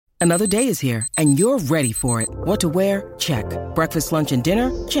Another day is here, and you're ready for it. What to wear? Check. Breakfast, lunch, and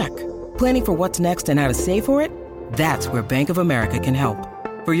dinner? Check. Planning for what's next and how to save for it? That's where Bank of America can help.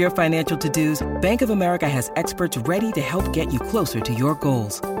 For your financial to-dos, Bank of America has experts ready to help get you closer to your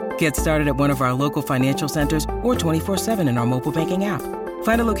goals. Get started at one of our local financial centers or 24/7 in our mobile banking app.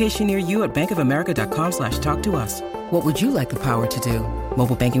 Find a location near you at bankofamerica.com/talktous. What would you like the power to do?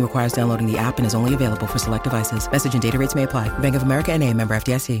 Mobile banking requires downloading the app and is only available for select devices. Message and data rates may apply. Bank of America N.A., member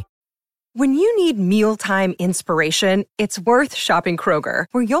FDIC. When you need mealtime inspiration, it's worth shopping Kroger,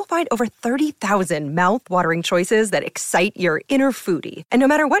 where you'll find over 30,000 mouth-watering choices that excite your inner foodie. And no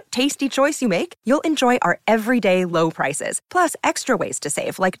matter what tasty choice you make, you'll enjoy our everyday low prices, plus extra ways to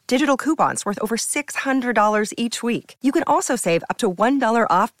save, like digital coupons worth over $600 each week. You can also save up to $1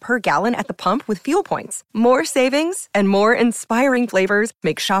 off per gallon at the pump with fuel points. More savings and more inspiring flavors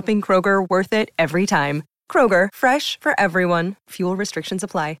make shopping Kroger worth it every time. Kroger, fresh for everyone. Fuel restrictions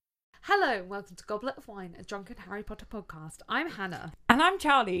apply. Hello and welcome to Goblet of Wine, a drunken Harry Potter podcast. I'm Hannah. And I'm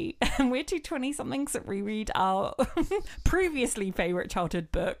Charlie, and we're two 20-somethings that reread our previously favourite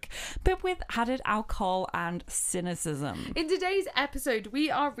childhood book, but with added alcohol and cynicism. In today's episode,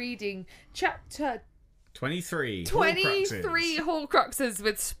 we are reading chapter 23 Horcruxes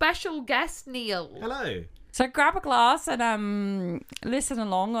with special guest Neil. Hello. So grab a glass and listen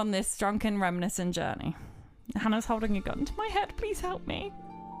along on this drunken reminiscent journey. Hannah's holding a gun to my head. Please help me.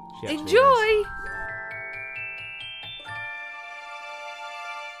 Enjoy!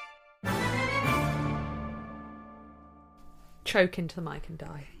 Choke into the mic and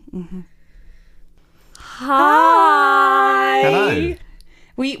die. Mm-hmm. Hi! Hello.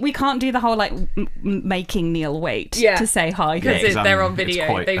 We can't do the whole making Neil wait to say hi. Because Yeah, they're on it's video.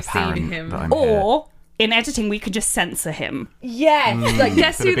 quite They've seen apparent him. that I'm Or in editing, we could just censor him. Yes! Like,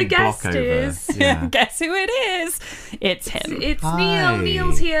 guess Put a who the big block guest over. is? Yeah. Guess who it is? It's him. It's Hi. Neil.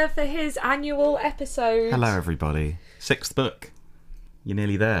 Neil's here for his annual episode. Hello, everybody. 6th book. You're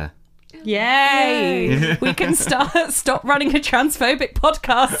nearly there. Yay! We can stop running a transphobic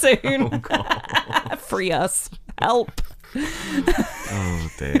podcast soon. Oh, God. Free us. Help. Oh,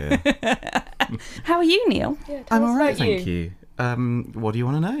 dear. How are you, Neil? Yeah, tell I'm us all right, about thank you. What do you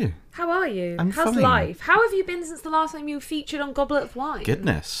want to know? How are you? I'm How's fine. life? How have you been since the last time you featured on Goblet of Wine?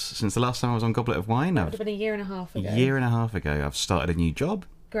 Goodness. Since the last time I was on Goblet of Wine, That would have been a year and a half ago. a year and a half ago, I've started a new job.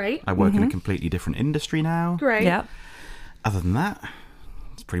 Great. I work in a completely different industry now. Great. Yeah. Other than that,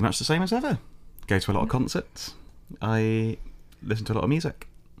 it's pretty much the same as ever. Go to a lot of concerts. I listen to a lot of music.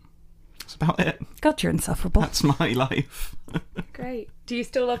 That's about it. God, you're insufferable. That's my life. Great. Do you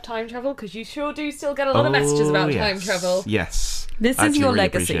still love time travel? Because you sure do still get a lot of messages about time yes. travel. Yes. This I is actually your really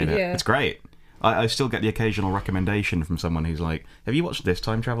legacy. appreciate it. Yeah. It's great. I still get the occasional recommendation from someone who's like, have you watched this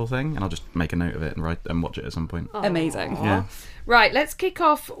time travel thing? And I'll just make a note of it and watch it at some point. Amazing. Yeah. Right, let's kick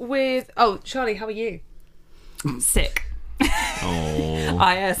off with... Oh, Charlie, how are you? Sick.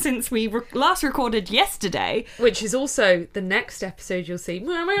 Oh. Since we last recorded yesterday, Which is also the next episode you'll see.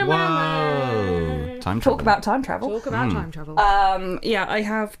 Whoa. Time travel. talk about time travel. Talk about time travel. Yeah, I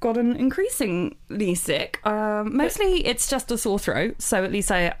have gotten increasingly sick. Mostly it's just a sore throat, so at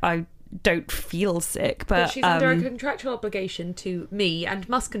least I don't feel sick. But she's under a contractual obligation to me and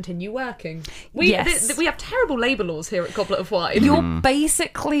must continue working. We Yes. we have terrible labour laws here at Goblet of Wine. you're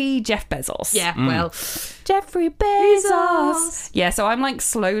basically Jeff Bezos. Yeah, well, Jeffrey Bezos. Yeah, so I'm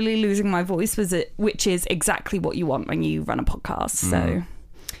slowly losing my voice, which is exactly what you want when you run a podcast. So,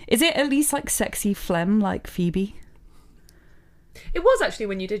 is it at least sexy phlegm like Phoebe? it was actually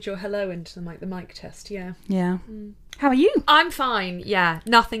when you did your hello into the mic test, yeah. Yeah. How are you? I'm fine, yeah.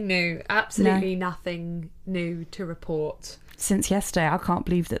 Nothing new. Absolutely nothing new to report. Since yesterday, I can't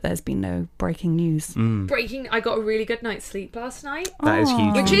believe that there's been no breaking news. Breaking, I got a really good night's sleep last night. That is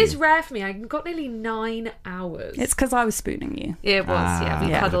huge. Which is rare for me. I got nearly 9 hours. It's because I was spooning you. It was, yeah.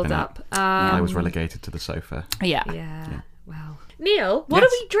 We that cuddled would've up. I was relegated to the sofa. Yeah. Yeah, well. Neil, what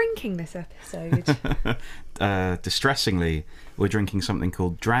Yes. are we drinking this episode? Distressingly, we're drinking something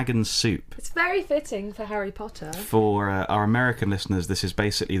called Dragon Soup. It's very fitting for Harry Potter. For our American listeners, this is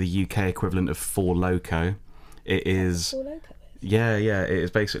basically the UK equivalent of Four Loko. It is... All okay. Yeah, it is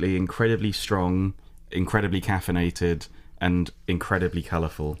basically incredibly strong, incredibly caffeinated, and incredibly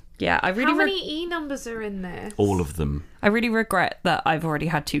colourful. Yeah, I really How many E numbers are in there? All of them. I really regret that I've already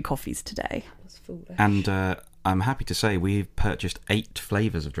had 2 coffees today. That's foolish. And I'm happy to say we've purchased 8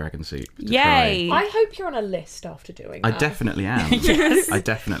 flavours of Dragon Soup. to Yay! try. I hope you're on a list after doing I that. definitely am. Yes. I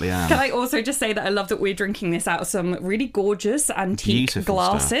definitely am. Can I also just say that I love that we're drinking this out of some really gorgeous antique Beautiful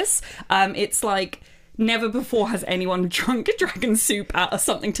glasses. It's never before has anyone drunk Dragon Soup out of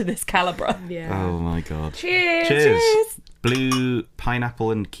something to this calibre. Yeah. Oh my god. Cheers. Cheers. Blue,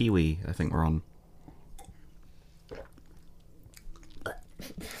 pineapple, and kiwi, I think we're on.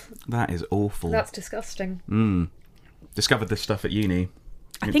 That is awful. That's disgusting. Discovered this stuff at uni.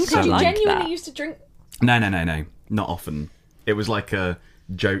 I think It's, I like Genuinely that. used to drink. No. Not often. It was like a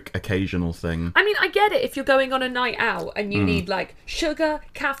joke, occasional thing. I mean, I get it if you're going on a night out and you need like sugar,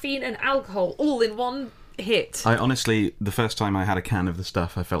 caffeine, and alcohol all in one hit. I honestly, the first time I had a can of the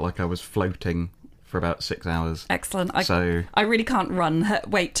stuff, I felt like I was floating for about 6 hours. Excellent. So- I really can't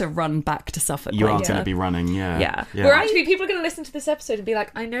wait to run back to Suffolk You are later. going to be running, yeah. Yeah. We're actually, people are going to listen to this episode and be like,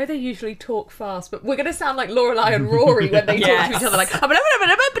 I know they usually talk fast, but we're going to sound like Lorelai and Rory when they talk to each other like...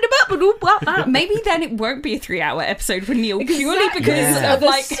 Maybe then it won't be a 3-hour episode for Neil, purely because Yeah. of the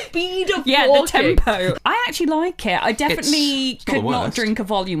like speed of the walking. tempo. I actually like it. I definitely It's not could the not worst. drink a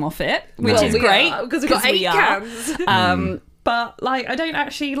volume off it, which No. is We great are, because we've got 8 we are. cans. But like, I don't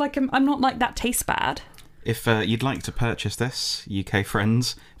actually like. I'm not like that tastes bad. If you'd like to purchase this, UK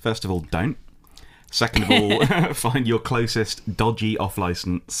friends, first of all, don't. Second of all, find your closest dodgy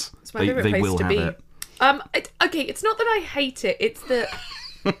off-licence. It's my favourite place will to have be. it. Okay, it's not that I hate it, it's that...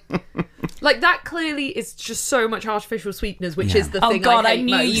 like, that clearly is just so much artificial sweeteners, which is the Oh thing god, I I hate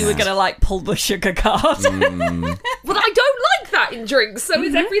knew most. you were gonna like pull the sugar card. Well, I don't like that in drinks, so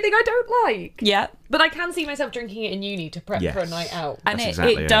it's everything I don't like. Yeah. But I can see myself drinking it in uni to prep for a Yes. night out. And That's it,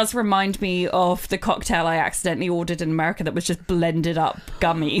 exactly it it. does remind me of the cocktail I accidentally ordered in America that was just blended up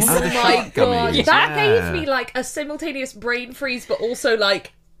gummies. Oh, the Oh my shot god, gummies, that yeah. gave me like a simultaneous brain freeze, but also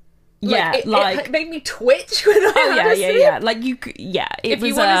like Yeah, it made me twitch when I Oh had yeah, a yeah, sip. yeah. Like you, it If was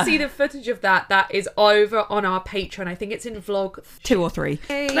you want to see the footage of that, that is over on our Patreon. I think it's in vlog. 2 or 3.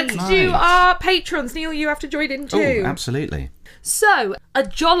 Let's do our patrons. Neil, you have to join in too. Oh, absolutely. So, a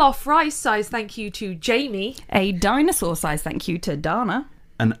jollof rice size thank you to Jamie. A dinosaur size thank you to Dana.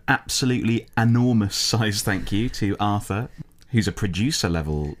 An absolutely enormous size thank you to Arthur, who's a producer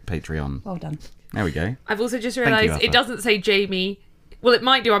level Patreon. Well done. There we go. I've also just you, realised Arthur. it doesn't say Jamie. Well, it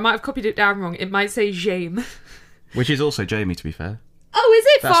might do. I might have copied it down wrong. It might say James. Which is also Jamie, to be fair. Oh, is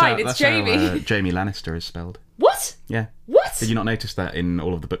it? That's Fine, how, it's that's Jamie. How, Jamie Lannister is spelled. What? Yeah. What? Did you not notice that in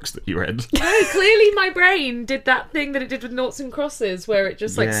all of the books that you read? No, clearly my brain did that thing that it did with noughts and crosses, where it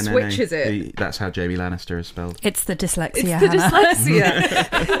just like Yeah, no. switches it. That's how Jamie Lannister is spelled. It's the dyslexia. It's the Hannah.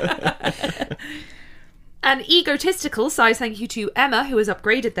 dyslexia. An egotistical size thank you to Emma, who has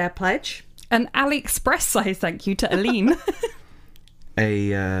upgraded their pledge. An AliExpress size thank you to Aline.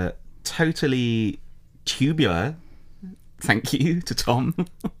 A totally tubular thank you to Tom.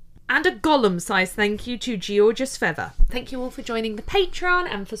 And a Gollum size thank you to Georgius Feather. Thank you all for joining the Patreon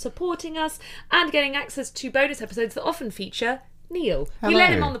and for supporting us and getting access to bonus episodes that often feature Neil. We let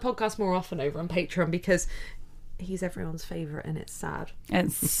him Hello. on the podcast more often over on Patreon because he's everyone's favourite and it's sad.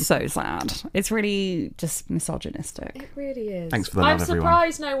 It's so sad. It's really just misogynistic. It really is. Thanks for the I'm love, everyone.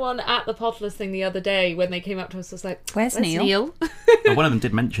 surprised no one at the Podless thing the other day when they came up to us was like, Where's Neil?" Well, one of them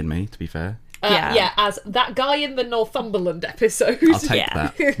did mention me, to be fair. Yeah, as that guy in the Northumberland episode. I'll take Yeah.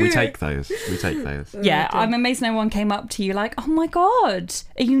 that. We take those. We take those. Yeah, I'm amazed no one came up to you like, oh my god,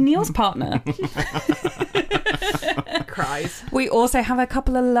 are you Neil's partner? Cries. We also have a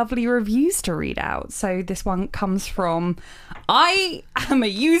couple of lovely reviews to read out. So this one comes from I am a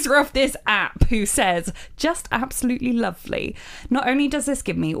user of this app who says, just absolutely lovely. Not only does this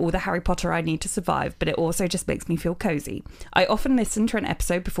give me all the Harry Potter I need to survive, but it also just makes me feel cozy. I often listen to an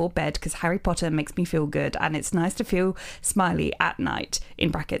episode before bed because Harry Potter makes me feel good and it's nice to feel smiley at night,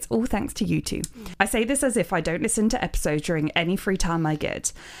 in brackets, all thanks to you two. I say this as if I don't listen to episodes during any free time I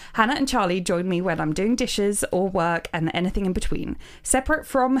get. Hannah and Charlie join me when I'm doing dishes or work and anything in between. Separate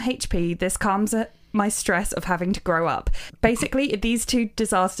from HP, this calms my stress of having to grow up. Basically, if these two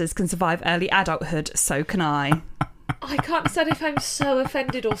disasters can survive early adulthood, so can I. I can't decide if I'm so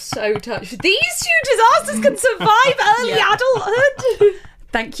offended or so touched. These two disasters can survive early adulthood.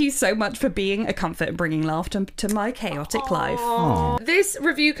 Thank you so much for being a comfort and bringing laughter to my chaotic life. This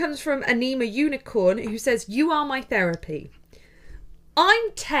review comes from Anima Unicorn, who says, "You are my therapy.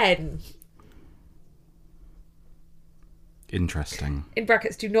 I'm 10. Interesting. In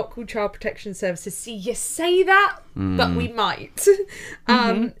brackets, do not call Child Protection Services. See, you say that, but we might.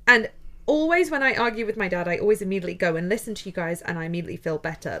 And always when I argue with my dad, I always immediately go and listen to you guys and I immediately feel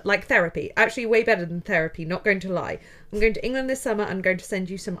better. Like therapy. Actually, way better than therapy, not going to lie. I'm going to England this summer. I'm going to send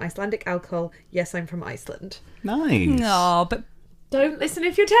you some Icelandic alcohol. Yes, I'm from Iceland. Nice. Oh, but Don't listen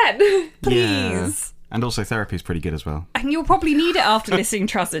if you're 10. please. And also therapy is pretty good as well. And you'll probably need it after listening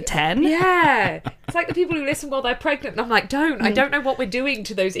to us at 10. Yeah. It's like the people who listen while they're pregnant. And I'm like, I don't know what we're doing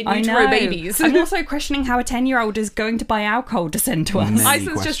to those in I utero know. babies. I'm also questioning how a 10-year-old is going to buy alcohol to send to us. Many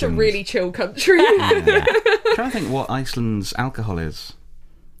Iceland's just a questions. really chill country. I'm trying to think what Iceland's alcohol is.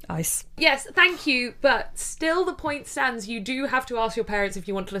 Ice. Yes, thank you. But still, the point stands. You do have to ask your parents if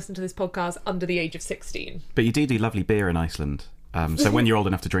you want to listen to this podcast under the age of 16. But you do lovely beer in Iceland. So when you're old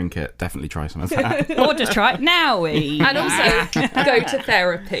enough to drink it, definitely try some of that. Or just try it now. And also, go to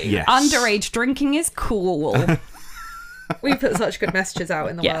therapy. Yes. Underage drinking is cool. We put such good messages out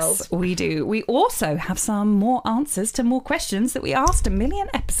in the world. Yes, we do. We also have some more answers to more questions that we asked 1 million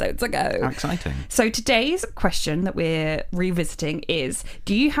episodes ago. How exciting. So today's question that we're revisiting is,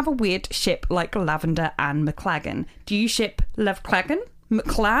 do you have a weird ship like Lavender and McLagan? Do you ship Lavclagan?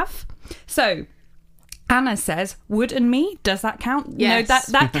 McLav? So Anna says, Wood and Me. Does that count? Yes.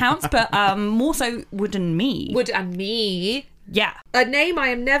 No, that counts, but more so Wood and Me. Wood and Me. Yeah. A name I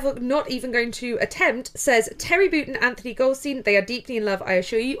am not even going to attempt says Terry Boot and Anthony Goldstein. They are deeply in love, I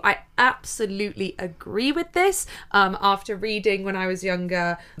assure you. I absolutely agree with this. After reading when I was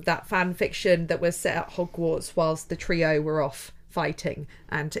younger that fan fiction that was set at Hogwarts whilst the trio were off fighting,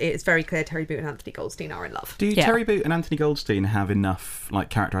 and it's very clear Terry Boot and Anthony Goldstein are in love. Do Terry Boot and Anthony Goldstein have enough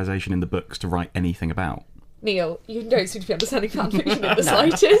characterisation in the books to write anything about? Neil, you don't seem to be understanding fan fiction in the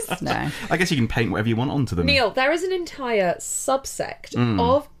slightest. No. I guess you can paint whatever you want onto them. Neil, there is an entire subsect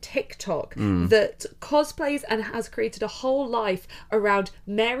of TikTok that cosplays and has created a whole life around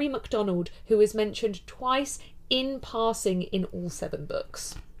Mary MacDonald, who is mentioned twice in passing in all 7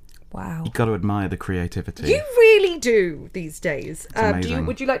 books. Wow. You've got to admire the creativity. You really do these days. amazing.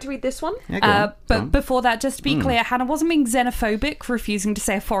 Would you like to read this one? Yeah, go on, go But on. before that, just to be clear, Hannah wasn't being xenophobic for refusing to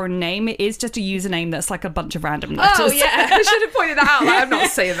say a foreign name. It is just a username that's like a bunch of random letters. Oh, yeah. I should have pointed that out. I'm not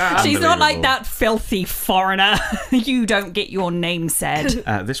saying that. She's not like Unbelievable. that filthy foreigner. You don't get your name said.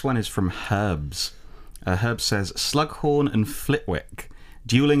 This one is from Herbs. Herbs says, Slughorn and Flitwick,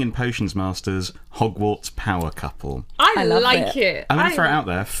 dueling in Potions Masters, Hogwarts power couple. I love like it. it. I'm going to throw it out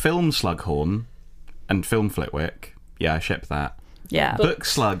there. Film Slughorn and film Flitwick. Yeah, I ship that. Yeah. Book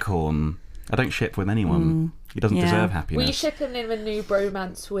Slughorn. I don't ship with anyone. He doesn't Yeah. deserve happiness. We ship him in a new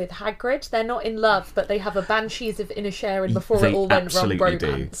bromance with Hagrid. They're not in love, but they have a Banshees of Inisherin before They it all went wrong absolutely do.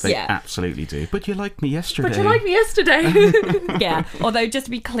 bromance. They Yeah. absolutely do. But you liked me yesterday. But you like me yesterday. Yeah. Although, just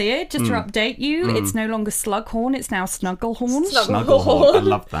to be clear, just to update you, it's no longer Slughorn, it's now Snugglehorn. Snugglehorn. I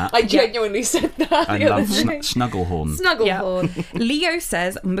love that. I genuinely said that I the love other day. Snugglehorn. Snugglehorn. Leo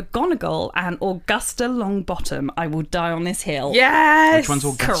says McGonagall and Augusta Longbottom. I will die on this hill. Yes. Which one's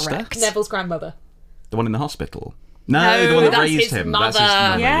Augusta? Correct. Neville's grandmother. The one in the hospital? No, the one that that's raised his him. mother. That's his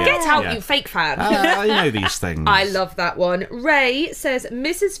mother. Yeah. Get out, Yeah. you fake fan. I know these things. I love that one. Ray says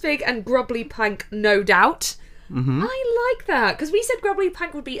Mrs. Fig and Grubbly Plank, no doubt. Mm-hmm. I like that because we said Grubbly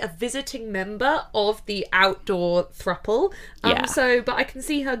Plank would be a visiting member of the outdoor thruple. Yeah. But I can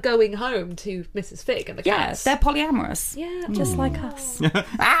see her going home to Mrs. Fig and the Yeah, cats. they're polyamorous. Yeah, Just like us.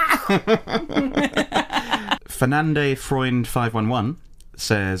 Fernande Freund 511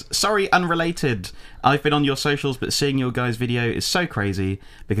 says, sorry, unrelated. I've been on your socials, but seeing your guys' video is so crazy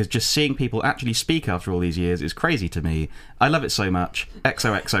because just seeing people actually speak after all these years is crazy to me. I love it so much.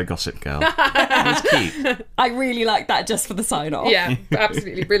 XOXO Gossip Girl. It's cute. I really like that just for the sign off. Yeah,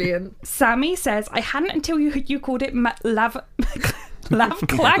 absolutely brilliant. Sammy says, I hadn't until you called it Lavclagan.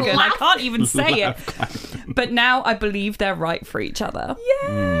 I can't even say it. But now I believe they're right for each other.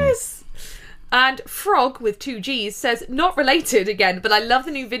 Yes. And Frog with 2 G's says, not related again, but I love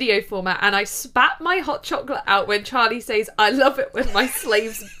the new video format and I spat my hot chocolate out when Charlie says, I love it when my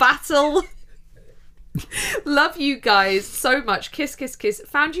slaves battle. Love you guys so much. Kiss, kiss, kiss.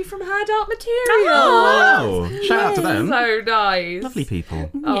 Found you from Herd Art Material. Oh, shout out to them. So nice. Lovely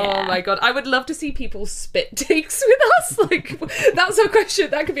people. Oh Yeah. my god, I would love to see people spit takes with us. Like, that's a question.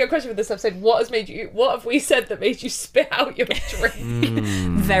 That could be a question for this episode. What have we said that made you spit out your drink?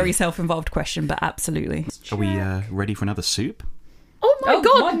 Very self-involved question, but absolutely. Are we ready for another soup? Oh my Oh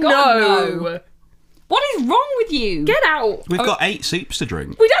god, my God, no. no. What is wrong with you? Get out. We've got 8 soups to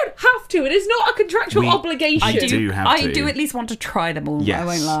drink. We don't have to. It is not a contractual We- obligation. I do have I to. do at least want to try them all. Yes. I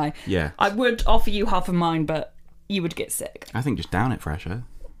won't lie. Yeah. I would offer you half of mine, but you would get sick. I think just down it fresher.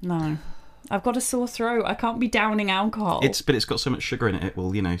 No. I've got a sore throat. I can't be downing alcohol. But it's got so much sugar in it, it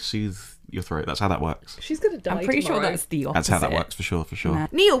will, soothe your throat. That's how that works. She's gonna die. I'm pretty tomorrow. sure that's the opposite. That's how that works for sure. No.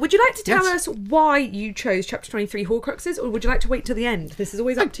 Neil, would you like to tell Yes. us why you chose Chapter 23 Horcruxes, or would you like to wait till the end? This is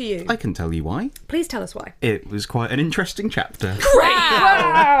always up to you. I can tell you why. Please tell us why. It was quite an interesting chapter.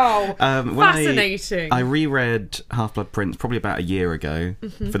 Wow! When Fascinating. I reread Half-Blood Prince probably about a year ago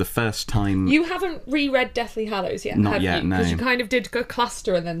for the first time. You haven't reread Deathly Hallows yet, Not have yet, you? Because no. you kind of did go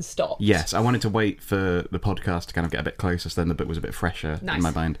cluster and then stopped. Yes, I wanted to wait for the podcast to kind of get a bit closer, so then the book was a bit fresher Nice. in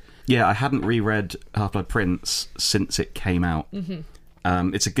my mind. Yeah, I hadn't reread Half-Blood Prince since it came out.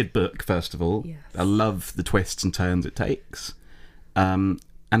 It's a good book, first of all. Yes. I love the twists and turns it takes. And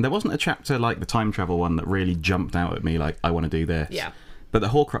there wasn't a chapter like the time travel one that really jumped out at me like, I want to do this. Yeah. But the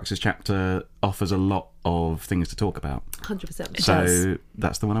Horcruxes chapter offers a lot of things to talk about. 100%. So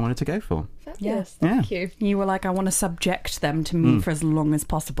that's the one I wanted to go for. Yes, thank you. You were like, I want to subject them to me for as long as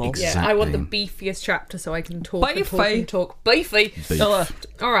possible. Yeah, I want the Exactly. beefiest chapter so I can talk and talk Beefy. and talk. Beefy. Beef.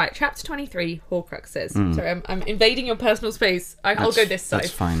 All right, chapter 23, Horcruxes. Sorry, I'm invading your personal space. I'll go this side.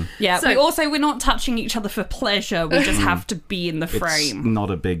 That's fine. Yeah, So- we're not touching each other for pleasure. We just have to be in the It's frame. not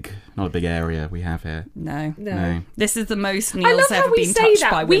a big area we have here. No. No. This is the most I Neil's love how ever we been say touched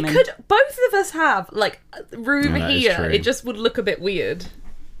that. by We women. could, both of us have, like, room Yeah, that is here. true. It just would look a bit weird.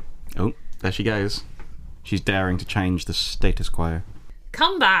 Oh, there she goes. She's daring to change the status quo.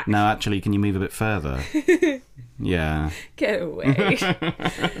 Come back. No, actually, can you move a bit further? Yeah. Get away.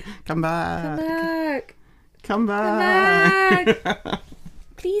 Come back. back. Come back. Back.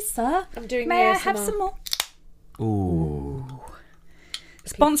 Please, sir. I'm doing May I the have ASMR. some more? Ooh.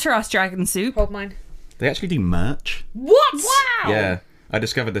 Sponsor us, Dragon Soup. Hold mine. They actually do merch. What? Wow. Yeah. I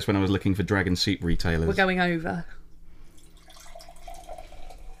discovered this when I was looking for Dragon Soup retailers. We're going over.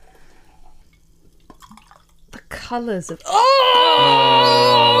 The colours of...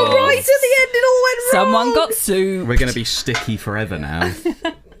 Oh! Right at the end it all went wrong! Someone got soup. We're going to be sticky forever now.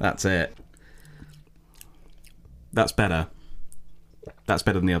 That's it. That's better. That's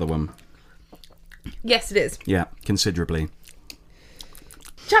better than the other one. Yes, it is. Yeah, considerably.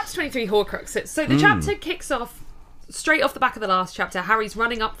 Chapter 23, Horcruxes. So the chapter kicks off straight off the back of the last chapter. Harry's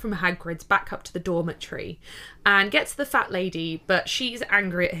running up from Hagrid's back up to the dormitory and gets the fat lady, but she's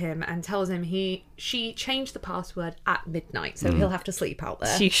angry at him and tells him she changed the password at midnight, so he'll have to sleep out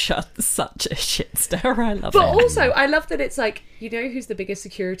there. She shut such a shit stir. I love But it. also, I love that it's like, you know who's the biggest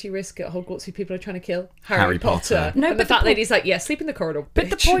security risk at Hogwarts who people are trying to kill? Harry Potter. No, and the but fat the lady's like, yeah, sleep in the corridor, But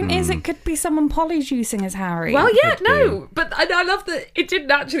the bitch. point is, it could be someone polyjuicing as Harry. Well, yeah, Could no, but I love that it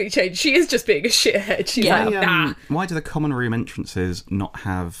didn't actually change. She is just being a shithead. She's Yeah. like, nah. Why do the common room entrances not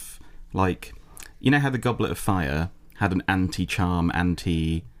have, like, you know how the Goblet of Fire had an anti-charm,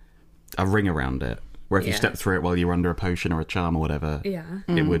 a ring around it, where if you Yeah. step through it while you're under a potion or a charm or whatever, Yeah.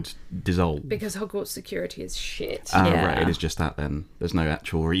 it would dissolve. Because Hogwarts security is shit. Yeah. Right, it is just that then. There's no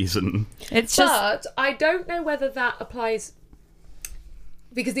actual reason. It's just But I don't know whether that applies,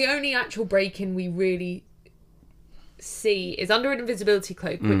 because the only actual break-in we really see is under an invisibility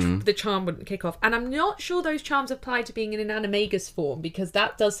cloak, which the charm wouldn't kick off. And I'm not sure those charms apply to being in an animagus form, because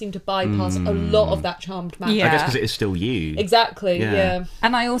that does seem to bypass a lot of that charmed magic. Yeah. I guess because it is still you. Exactly, Yeah. yeah.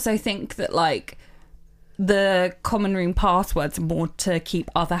 And I also think that, like, the common room passwords are more to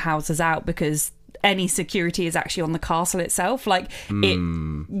keep other houses out, because any security is actually on the castle itself. Like, it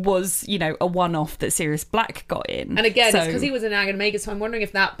was, you know, a one-off that Sirius Black got in. And again, it's So- because he was an animagus, so I'm wondering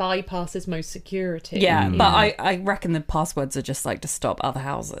if that bypasses most security. Yeah, but I reckon the passwords are just, like, to stop other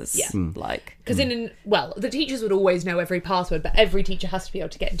houses. Yeah. Like... Because the teachers would always know every password, but every teacher has to be able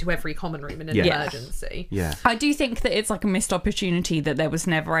to get into every common room in an Yeah. emergency. Yeah. I do think that it's like a missed opportunity that there was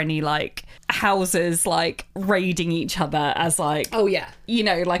never any like houses like raiding each other as like Oh, yeah. you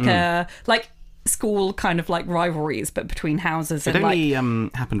know like a like school kind of like rivalries but between houses It and like only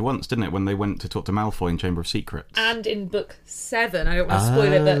happened once, didn't it, when they went to talk to Malfoy in Chamber of Secrets? And in book 7, I don't want to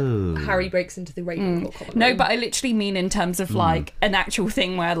spoil it, Oh. but Harry breaks into the Ravenclaw common no, room. but I literally mean in terms of like an actual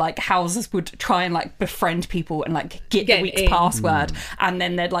thing where like houses would try and like befriend people and like get Get the week's in. password and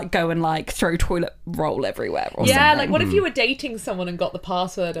then they'd like go and like throw toilet roll everywhere or Yeah, something. like what if you were dating someone and got the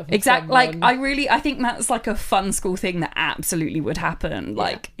password of Exactly. Like someone? I think that's like a fun school thing that absolutely would happen.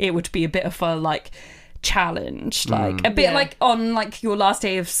 Like it would be a bit of a like challenge, like a bit Yeah. like on like your last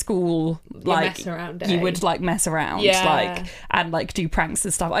day of school, like mess around you day. would like mess around, Yeah. like and like do pranks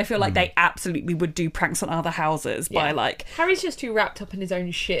and stuff. I feel like they absolutely would do pranks on other houses by Yeah. like. Harry's just too wrapped up in his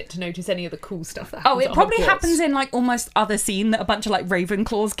own shit to notice any of the cool stuff that Oh, happens it at probably Hogwarts. happens in like almost other scene that a bunch of like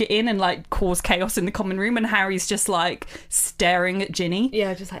Ravenclaws get in and like cause chaos in the common room, and Harry's just like staring at Ginny.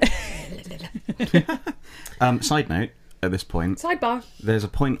 Yeah, just like... Side note, at this point, Sidebar. there's a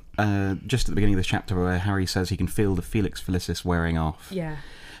point just at the beginning of this chapter where Harry says he can feel the Felix Felicis wearing off. Yeah.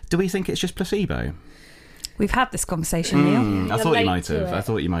 Do we think it's just placebo? We've had this conversation, Neil. I You're thought you late might to have. it. I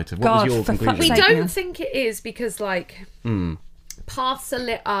thought you might have. What God, was your for fuck's conclusion? We sake. don't Neil. think it is because, like, paths are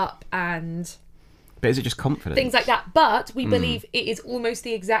lit up and But is it just confidence? things like that. But we believe it is almost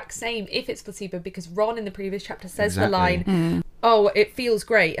the exact same if it's placebo, because Ron in the previous chapter says the Exactly. line, "Oh, it feels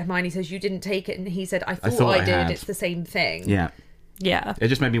great." Hermione says, "You didn't take it," and he said, "I thought thought I I did." had. It's the same thing. Yeah. Yeah. It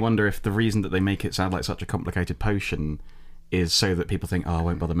just made me wonder if the reason that they make it sound like such a complicated potion is so that people think, oh, I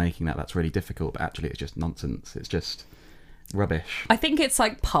won't bother making that. That's really difficult. But actually, it's just nonsense. It's just rubbish. I think it's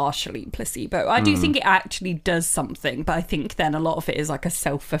like partially placebo. I do think it actually does something, but I think then a lot of it is like a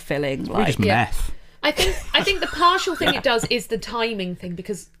self-fulfilling, Probably like, just Yeah. meth. I think the partial thing it does is the timing thing,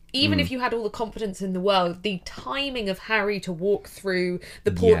 because even if you had all the confidence in the world, the timing of Harry to walk through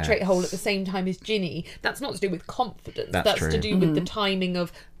the portrait Yes. hole at the same time as Ginny, that's not to do with confidence. That's to true. do with the timing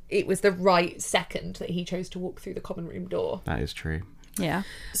of it was the right second that he chose to walk through the common room door. That is true. yeah.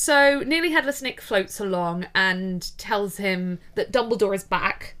 So Nearly Headless Nick floats along and tells him that Dumbledore is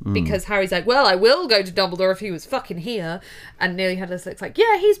back, because Harry's like, well, I will go to Dumbledore if he was fucking here. And Nearly Headless Nick's like,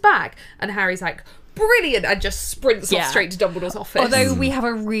 yeah, he's back. And Harry's like, brilliant, and just sprints Yeah. off straight to Dumbledore's office. Although we have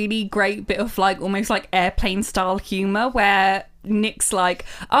a really great bit of like almost like airplane style humour where Nick's like,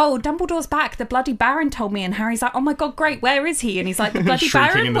 oh, Dumbledore's back, the bloody Baron told me, and Harry's like, oh my god, great, where is he? And he's like, the bloody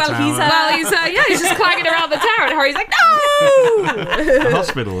Shrieking Baron? in the Well, tower. he's he's just clanging around the tower, and Harry's like, no! A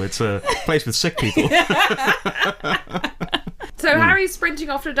hospital. It's a place with sick people. So Harry's sprinting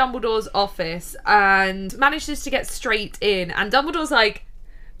off to Dumbledore's office and manages to get straight in, and Dumbledore's like,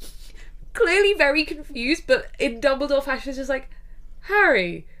 clearly very confused, but in Dumbledore fashion is just like,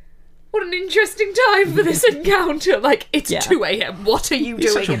 Harry, what an interesting time for this encounter. Like, it's Yeah. 2 a.m. What are you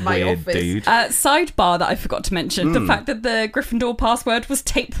He's doing such a in my weird office? dude. sidebar that I forgot to mention, the fact that the Gryffindor password was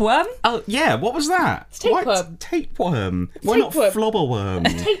tapeworm. Oh, yeah, what was that? tapeworm. What? Tapeworm. Why not tapeworm.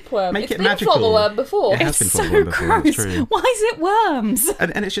 flobberworm? Tapeworm. Make It's it been magical. Flobberworm before. It has been So flobberworm before, gross. it's true. Why is it worms?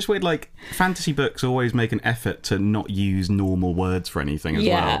 And it's just weird, like, fantasy books always make an effort to not use normal words for anything as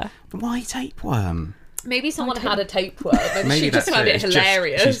Yeah. well. But why tapeworm? Maybe someone had a tapeworm and Maybe she just that's found it It's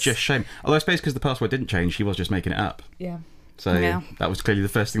hilarious. she's just shame. Although I suppose because the password didn't change, she was just making it up. Yeah. So Yeah. that was clearly the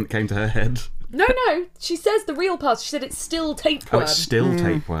first thing that came to her head. No, she says the real pass. She said it's still tapeworm. Oh, it's still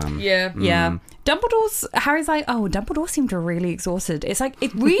tapeworm. Yeah. Yeah. Harry's like, oh, Dumbledore seemed really exhausted. It's like,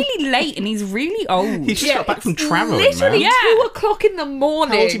 it's really late and he's really old. He's just got back from travelling, literally man. 2 o'clock in the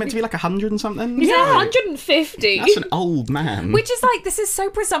morning. How old is he meant to be, like 100 and something? He's 150. That's an old man. Which is like, this is so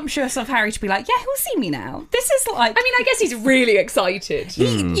presumptuous of Harry to be like, yeah, he'll see me now. This is like, I mean, I guess he's really excited.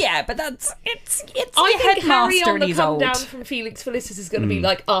 yeah, but it's I your think Harry headmaster on and the he's come old. down from Felix Felicis is going to be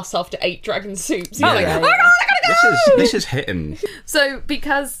like us after 8 dragon soups. He's Oh, like, yeah, oh my yeah. god, I gotta go! This is hitting. So,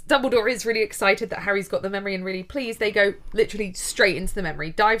 because Dumbledore is really excited that Harry's got the memory and really pleased, they go literally straight into the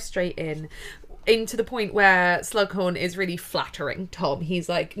memory, dive straight into the point where Slughorn is really flattering Tom. He's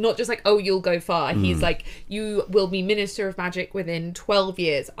like, not just like, oh, you'll go far. He's like, you will be Minister of Magic within 12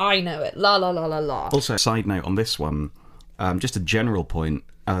 years. I know it. La la la la la. Also, side note on this one, just a general point.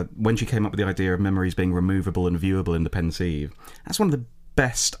 When she came up with the idea of memories being removable and viewable in the Pensieve, that's one of the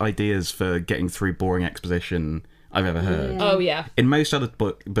best ideas for getting through boring exposition I've ever heard. Oh, yeah. In most other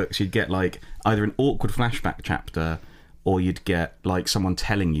books, you'd get like either an awkward flashback chapter or you'd get like someone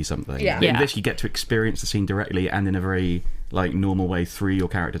telling you something. Yeah. But in Yeah. this, you get to experience the scene directly and in a very like normal way through your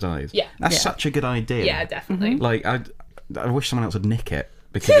character's eyes. Yeah. That's Yeah. such a good idea. Yeah, definitely. Like, I wish someone else would nick it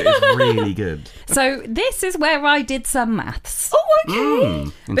because it is really good. So this is where I did some maths. Oh,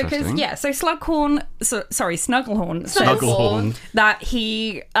 okay. Because, Interesting. yeah, so Snugglehorn says Snugglehorn. that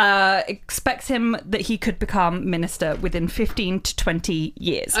he expects him that he could become minister within 15 to 20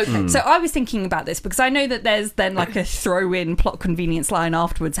 years. Okay. So I was thinking about this because I know that there's then like a throw-in plot convenience line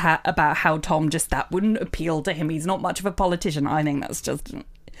afterwards about how Tom just, that wouldn't appeal to him. He's not much of a politician. I think that's just...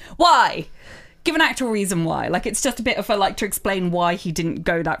 Why? Give an actual reason why. Like, it's just a bit of a, like, to explain why he didn't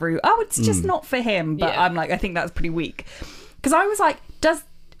go that route. Oh, it's just not for him. But Yeah. I'm like, I think that's pretty weak. Because I was like,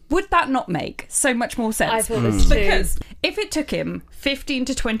 would that not make so much more sense? I thought this too. Because if it took him 15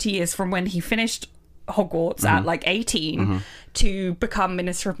 to 20 years from when he finished Hogwarts at like 18 to become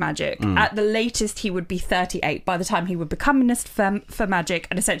Minister of Magic, at the latest he would be 38 by the time he would become Minister for Magic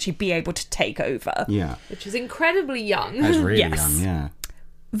and essentially be able to take over. Yeah. Which is incredibly young. That's really Yes. young, yeah.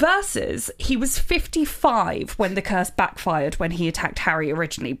 Versus he was 55 when the curse backfired when he attacked Harry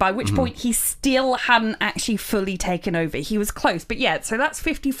originally, by which point he still hadn't actually fully taken over. He was close, but yeah, so that's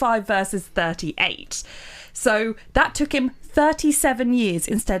 55 versus 38. So that took him 37 years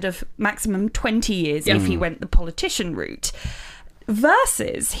instead of maximum 20 years if he went the politician route.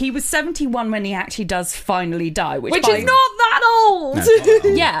 Versus he was 71 when he actually does finally die, which Which by- is not that old. No, it's not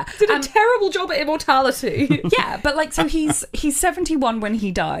old. Yeah. Did a terrible job at immortality. Yeah, but like, so he's 71 when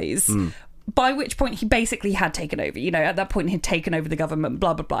he dies. By which point he basically had taken over. You know, at that point he'd taken over the government,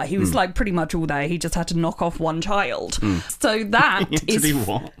 blah, blah, blah. He was like pretty much all there. He just had to knock off one child. So that To is... do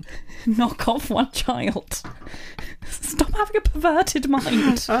what? Knock off one child. Stop having a perverted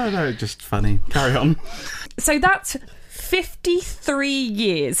mind. Oh no, just funny. Carry on. So that's 53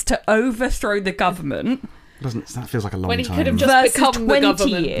 years to overthrow the government That feels like a long When he time. could have just versus become the 20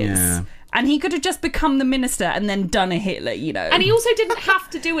 government. years. Yeah. And he could have just become the minister and then done a Hitler, you know. And he also didn't have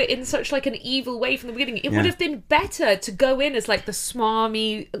to do it in such like an evil way from the beginning. It would have been better to go in as like the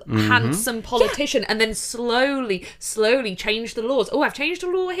smarmy, handsome politician and then slowly change the laws. Oh, I've changed the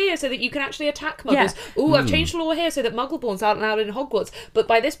law here so that you can actually attack muggles. Yeah. Oh, I've changed the law here so that muggleborns aren't allowed in Hogwarts. But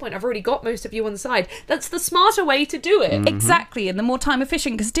by this point, I've already got most of you on the side. That's the smarter way to do it. Exactly, and the more time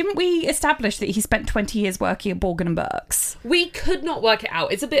efficient, because didn't we establish that he spent 20 years working at Borgin and Burke's? We could not work it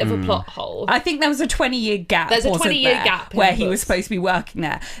out. It's a bit of a plot hole. I think there was a 20-year gap. There's a wasn't 20-year there, gap in where the he was books. supposed to be working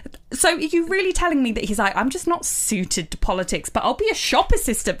there. So are you really telling me that he's like, I'm just not suited to politics, but I'll be a shop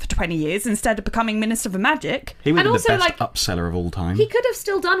assistant for 20 years instead of becoming Minister for Magic? He would And be the also, best like, upseller of all time. He could have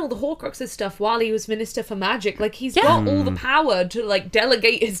still done all the Horcruxes stuff while he was Minister for Magic. Like, he's got all the power to, like,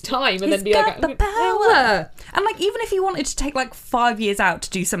 delegate his time and He's then be got like, the power. And like, even if he wanted to take like 5 years out to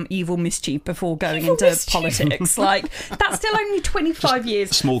do some evil mischief before going into politics, like that's still only 25 years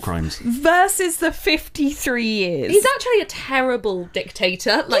Small crimes. versus the 53 years. He's actually a terrible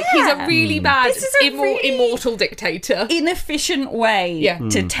dictator. Like, he's a really bad, This is a really immortal dictator. inefficient way Yeah.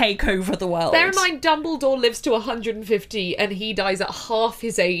 to take over the world. Bear in mind, Dumbledore lives to 150 and he dies at half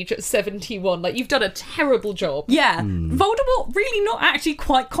his age at 71. Like, you've done a terrible job. Yeah, Voldemort really not actually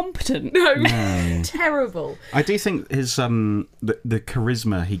quite competent. No. Terrible. I do think his the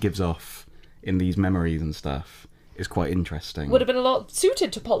charisma he gives off in these memories and stuff is quite interesting. Would have been a lot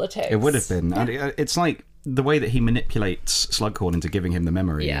suited to politics. It would have been. And it's like the way that he manipulates Slughorn into giving him the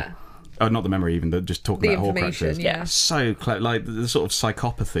memory. Yeah. Oh, not the memory, even just talking The about information, Horcruxes. yeah. So clever, like the sort of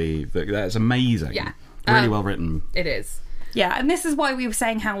psychopathy that's amazing. Yeah. Really well written. It is. Yeah, and this is why we were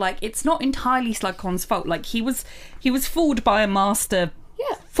saying how like it's not entirely Slughorn's fault. Like he was fooled by a master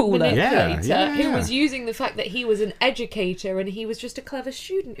fooler. Manipulator Yeah. who was using the fact that he was an educator and he was just a clever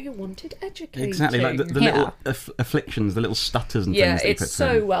student who wanted educating. Exactly, like the little afflictions, the little stutters and Yeah, things that he it's puts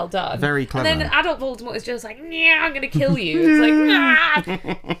so in. well done. Very clever. And then adult Voldemort is just like, yeah, I'm going to kill you. It's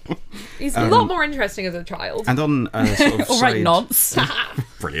like, nah. He's a lot more interesting as a child. And on sort of All right, side... nods.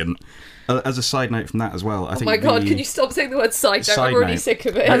 Brilliant. As a side note from that as well, I Oh think my god, the- can you stop saying the word side note? Side I'm already note. sick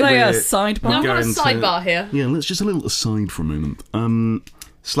of it. I like a We're- sidebar. I've got a go into- sidebar here. Yeah, let's just a little aside for a moment.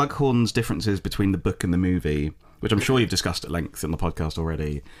 Slughorn's differences between the book and the movie, which I'm sure you've discussed at length in the podcast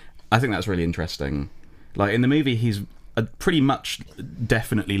already, I think that's really interesting. Like, in the movie, he's pretty much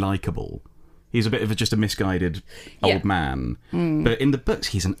definitely likeable. He's a bit of just a misguided old man. But in the books,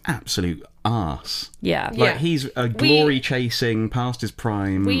 he's an absolute arse. Yeah. Like, Yeah. he's a glory-chasing, past his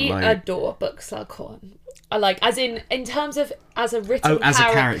prime. We like... adore Book Slughorn. I like, as in terms of as a written Oh, as a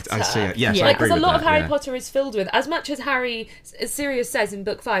character. character, I see it. Yes, Yeah. I Like, agree because a with lot of that, Harry yeah. Potter is filled with, as much as Sirius says in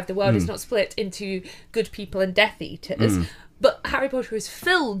Book 5, the world is not split into good people and Death Eaters. But Harry Potter is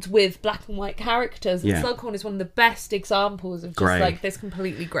filled with black and white characters, and Yeah. Slughorn is one of the best examples of just Grey. like this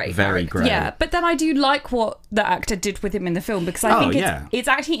completely grey Very character. grey. Yeah, but then I do like what the actor did with him in the film because I think yeah. it's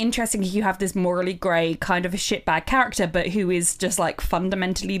actually interesting you have this morally grey kind of a shitbag character but who is just like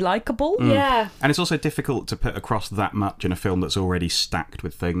fundamentally likeable. Yeah. And it's also difficult to put across that much in a film that's already stacked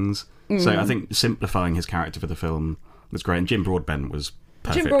with things. So I think simplifying his character for the film was great. And Jim Broadbent was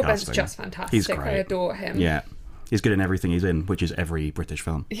perfect. Jim Broadbent's casting. just fantastic. He's I great. adore him. Yeah. He's good in everything he's in, which is every British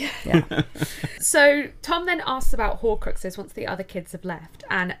film. Yeah. So Tom then asks about Horcruxes once the other kids have left,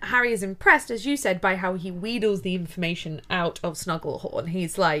 and Harry is impressed, as you said, by how he wheedles the information out of Snugglehorn.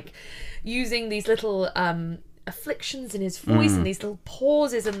 He's like using these little afflictions in his voice and these little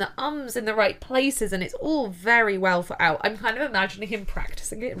pauses and the ums in the right places, and it's all very well thought out. I'm kind of imagining him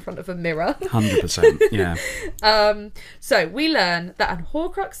practicing it in front of a mirror. 100%. Yeah. So we learn that an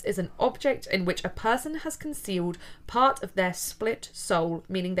Horcrux is an object in which a person has concealed part of their split soul,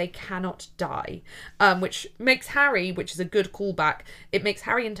 meaning they cannot die. Which makes Harry, which is a good callback, it makes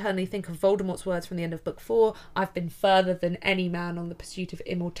Harry internally think of Voldemort's words from the end of Book 4, I've been further than any man on the pursuit of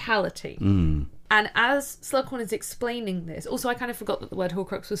immortality. And as Slughorn is explaining this, also I kind of forgot that the word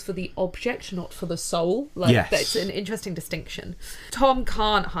Horcrux was for the object, not for the soul. Like, Yes. that's an interesting distinction. Tom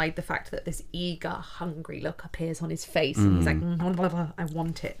can't hide the fact that this eager, hungry look appears on his face, and he's like, I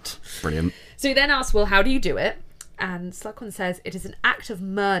want it. Brilliant. So he then asks, well, how do you do it? And Slughorn says, it is an act of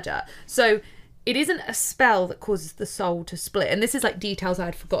murder. So it isn't a spell that causes the soul to split. And this is like details I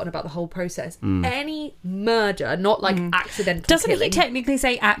had forgotten about the whole process. Any murder, not like accidental Doesn't killing. he technically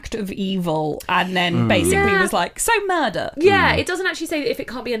say act of evil and then basically was like, so murder? Yeah, it doesn't actually say if it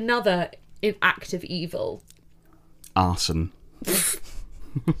can't be another act of evil. Arson.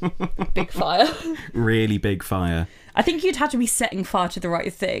 Big fire. Really big fire. I think you'd have to be setting fire to the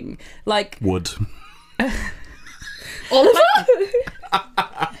right thing. Like, Wood. Oliver?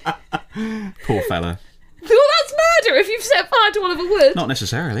 Poor fella. Well, that's murder if you've set fire to Oliver Wood. Not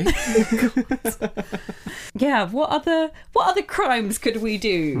necessarily. yeah, what other crimes could we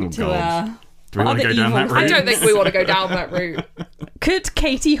do to God. Do we want to other go down that evil- route? I don't think we want to go down that route. Could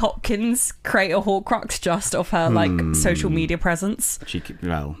Katie Hopkins create a Horcrux just off her like social media presence?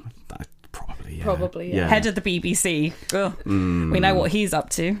 Probably. Yeah. Probably, yeah. Head of the BBC. Ugh. We know what he's up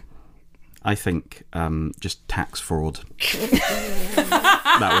to. I think just tax fraud.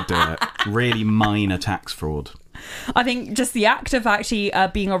 That would do it. Really minor tax fraud. I think just the act of actually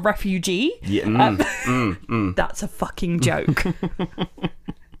being a refugee. Yeah. That's a fucking joke.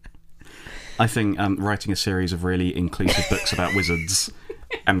 I think writing a series of really inclusive books about wizards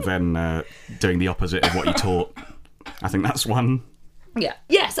and then doing the opposite of what you taught. I think that's one. Yeah.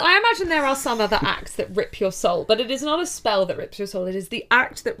 Yes, I imagine there are some other acts that rip your soul, but it is not a spell that rips your soul. It is the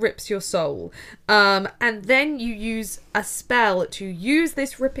act that rips your soul. And then you use a spell to use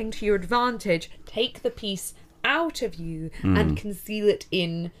this ripping to your advantage, take the piece out of you and conceal it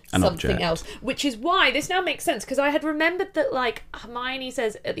in An something object. else. Which is why this now makes sense, because I had remembered that, like, Hermione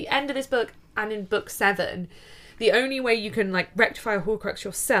says at the end of this book and in book 7, the only way you can, like, rectify a Horcrux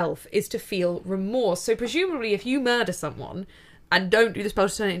yourself is to feel remorse. So presumably if you murder someone and don't do the spell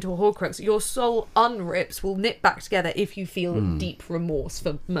to turn it into a Horcrux, your soul unrips, will knit back together if you feel deep remorse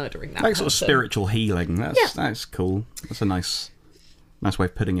for murdering that Like person. sort of spiritual healing. That's cool. That's a nice way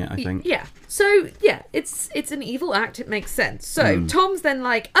of putting it, I think. Yeah. So, yeah, it's an evil act. It makes sense. So, Tom's then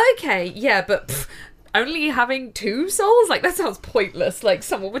like, okay, yeah, but only having 2 souls? Like, that sounds pointless. Like,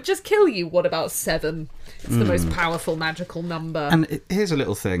 someone would just kill you. What about 7? It's the most powerful magical number. And here's a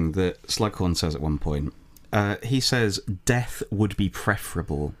little thing that Slughorn says at one point. He says death would be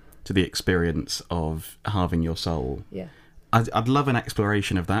preferable to the experience of halving your soul. Yeah. I'd love an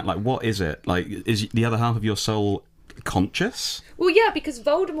exploration of that. Like, what is it? Like, is the other half of your soul conscious? Well, yeah, because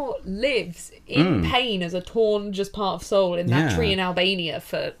Voldemort lives in pain as a torn just part of soul in that Yeah. tree in Albania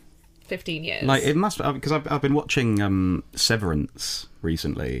for 15 years. Like, it must, because I've been watching Severance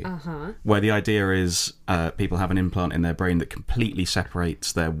recently, where the idea is people have an implant in their brain that completely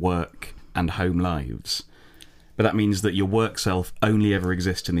separates their work and home lives. But that means that your work self only ever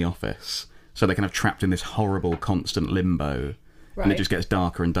exists in the office. So they're kind of trapped in this horrible, constant limbo. And it Right. just gets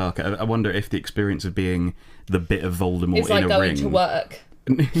darker and darker. I wonder if the experience of being the bit of Voldemort it's like in a going ring... to work.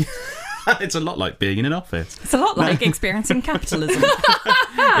 It's a lot like being in an office. It's a lot like experiencing capitalism.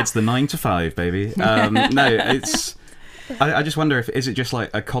 It's the 9 to 5, baby. No, it's... I just wonder if... Is it just like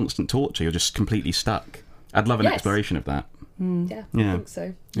a constant torture? You're just completely stuck. I'd love an Yes. exploration of that. Yeah, Yeah. I think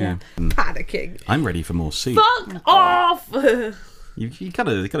so. Yeah. Panicking. I'm ready for more soup. Fuck off! You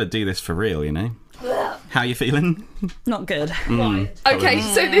gotta do this for real, you know? How you feeling? Not good. Okay,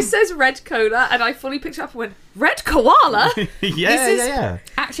 so this says red cola, and I fully picked up and went, red koala? Yeah.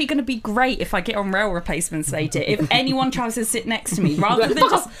 Actually going to be great if I get on rail replacements later. If anyone tries to sit next to me, rather than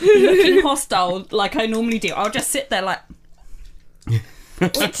just looking hostile like I normally do, I'll just sit there like...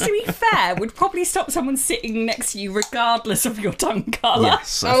 Which, to be fair, would probably stop someone sitting next to you regardless of your tongue colour.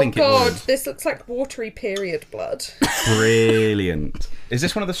 Yes, I Oh think god, it would. this looks like watery period blood. Brilliant. Is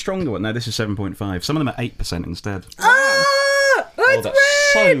this one of the stronger ones? No, this is 7.5. Some of them are 8% instead. Ah! Oh, it's that's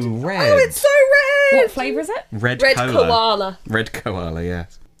red! so red. Oh, it's so red! What flavour is it? Red Red cola. koala. Red koala,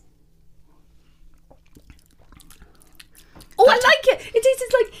 yes. Oh, I like it! It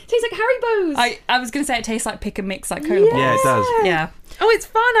tastes like Haribo's. I was going to say it tastes like pick and mix, like cola Yeah, it does. Yeah. Oh, it's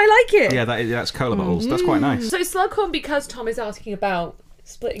fun. I like it. Yeah, that's cola bottles. That's quite nice. So Slughorn, because Tom is asking about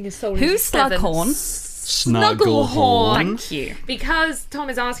splitting his soul into Who's 7. Slughorn? Snugglehorn. Thank you. Because Tom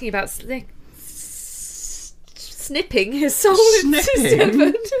is asking about snipping his soul into Snipping?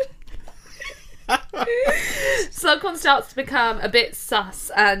 7. Slughorn starts to become a bit sus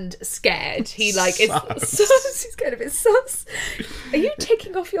and scared. He like is sus. He's getting a bit sus. Are you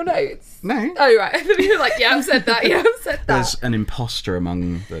taking off your notes? No. Oh right, I thought you were like, yeah, I've said that. Yeah, I've said that. There's an imposter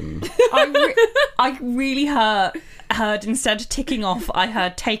among them. I really heard instead of ticking off, I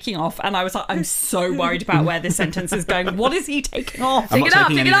heard taking off, and I was like, I'm so worried about where this sentence is going. What is he taking off? I'm Pick not it up,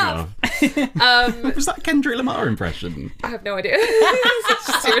 taking pick it anything up. off. Was that Kendrick Lamar impression? I have no idea.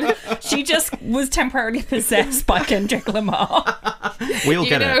 She just was temporarily possessed by Kendrick Lamar. We all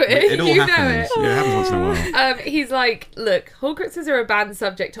get it. It all happens. Yeah, it happens once in a while. He's like, look, Horcruxes are a banned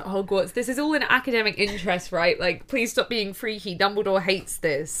subject at Hogwarts. This is all in academic interest, right? Like, please stop being freaky. Dumbledore hates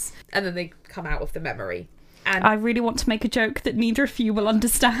this. And then they come out of the memory. And I really want to make a joke that neither of you will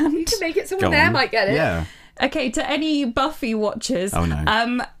understand. to make it someone Go there on. might get it. Yeah. Okay, to any Buffy watchers, Oh,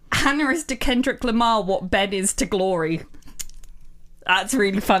 no. Hannah is to Kendrick Lamar what Ben is to Glory. That's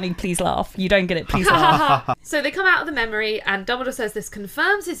really funny. Please laugh. You don't get it. Please laugh. So they come out of the memory, and Dumbledore says this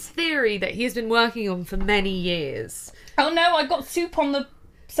confirms his theory that he has been working on for many years. Oh no, I got soup on the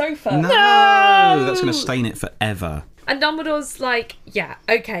sofa. No! That's going to stain it forever. And Dumbledore's like, yeah,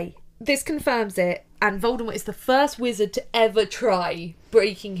 okay, this confirms it. And Voldemort is the first wizard to ever try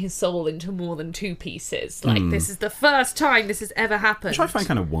breaking his soul into more than 2 pieces. Like, this is the first time this has ever happened. Which I find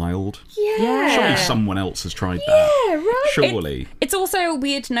kind of wild. Yeah. Surely someone else has tried that. Yeah, right. Surely. It's also a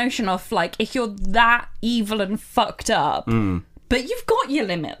weird notion of, like, if you're that evil and fucked up, but you've got your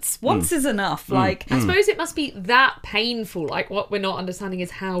limits. Once is enough. Like, I suppose it must be that painful. Like, what we're not understanding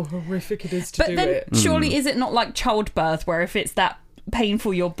is how horrific it is to but do then it. surely is it not like childbirth, where if it's that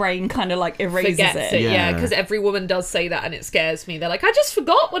painful, your brain kind of like erases Forgets it? it, yeah, Yeah. because every woman does say that, and it scares me. They're like, I just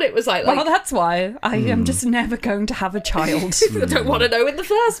forgot what it was like. Well, that's why I am just never going to have a child. I don't want to know in the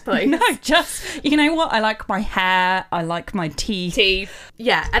first place. No, just, you know what? I like my hair. I like my teeth. Teeth.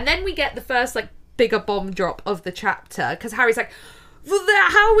 Yeah, and then we get the first like bigger bomb drop of the chapter because Harry's like, well,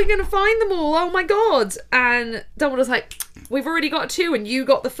 how are we going to find them all? Oh my god! And Dumbledore's like, we've already got 2, and you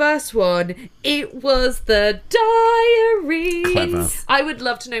got the first one. It was the diary. Clever. I would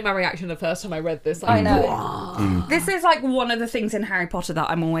love to know my reaction the first time I read this. I Like, know. This is like one of the things in Harry Potter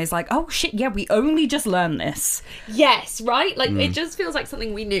that I'm always like, oh shit, yeah, we only just learned this. yes, right? Like it just feels like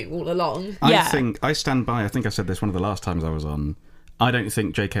something we knew all along. Yeah. I stand by, I think I said this one of the last times I was on. I don't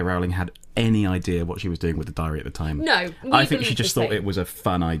think J.K. Rowling had any idea what she was doing with the diary at the time. No, we I think believe she just the thought same. it was a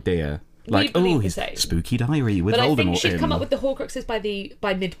fun idea. Like, believe oh, the his same. spooky diary with But Voldemort I think she'd in. come up with the Horcruxes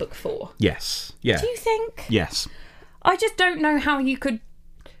by mid-book 4. Yes. Yeah. Do you think? Yes. I just don't know how you could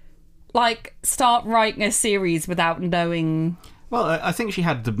like start writing a series without knowing. Well, I think she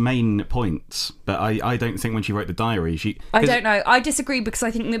had the main points, but I don't think when she wrote the diary, I don't know. I disagree because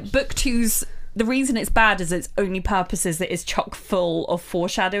I think that book 2's the reason it's bad is its only purpose is that it's chock full of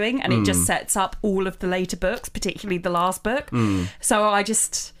foreshadowing and it just sets up all of the later books, particularly the last book. So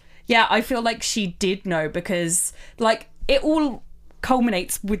I feel like she did know because like it all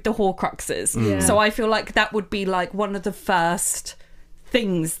culminates with the Horcruxes. Yeah. So I feel like that would be like one of the first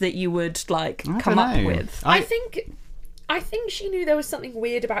things that you would like come up with. I think she knew there was something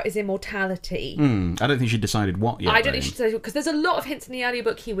weird about his immortality. I don't think she decided what yet. I don't think she said, because there's a lot of hints in the earlier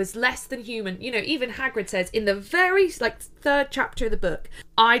book he was less than human. You know, even Hagrid says in the very like 3rd chapter of the book,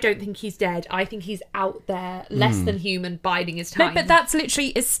 I don't think he's dead. I think he's out there, less than human, biding his time. No, but that's literally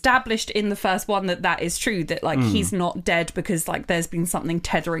established in the first one that is true, that like he's not dead because like there's been something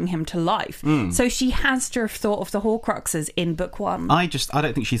tethering him to life. So she has to have thought of the Horcruxes in book 1. I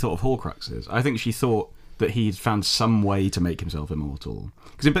don't think she thought of Horcruxes. I think she thought that he'd found some way to make himself immortal.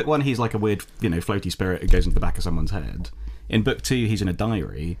 Because in book 1, he's like a weird, floaty spirit who goes into the back of someone's head. In book 2, he's in a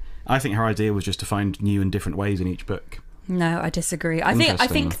diary. I think her idea was just to find new and different ways in each book. No, I disagree. I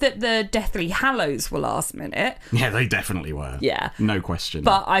think that the Deathly Hallows were last minute. Yeah, they definitely were. Yeah. No question.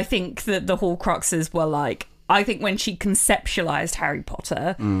 But I think that the Horcruxes were like, I think when she conceptualised Harry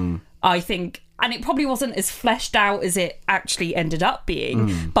Potter, I think, and it probably wasn't as fleshed out as it actually ended up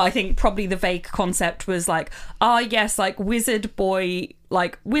being, but I think probably the vague concept was like, yes, like wizard boy,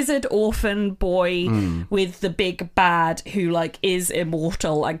 like wizard orphan boy with the big bad who like is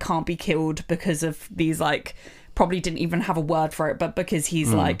immortal and can't be killed because of these like, probably didn't even have a word for it, but because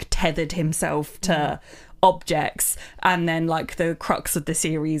he's like tethered himself to objects, and then like the crux of the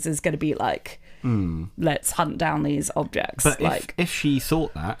series is going to be like, let's hunt down these objects. But like, if she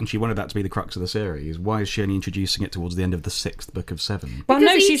thought that, and she wanted that to be the crux of the series, why is she only introducing it towards the end of the 6th book of 7? well, Because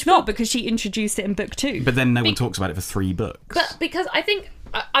no, each she's not, because she introduced it in book 2. But then no one talks about it for 3 books. But because I think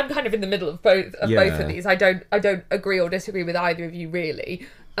I'm kind of in the middle of both of these. I don't agree or disagree with either of you really.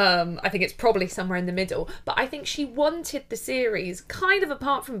 I think it's probably somewhere in the middle. But I think she wanted the series, kind of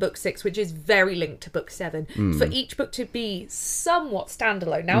apart from book 6, which is very linked to book 7, for each book to be somewhat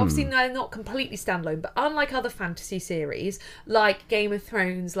standalone. Now, obviously, they're not completely standalone, but unlike other fantasy series, like Game of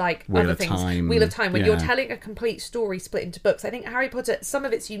Thrones, like Wheel other of things, Time, Wheel of Time, when you're yeah. telling a complete story split into books, I think Harry Potter, some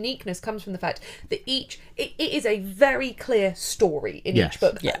of its uniqueness comes from the fact that it is a very clear story in Yes. each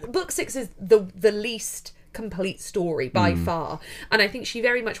book. Yeah. Book 6 is the least complete story by far, and I think she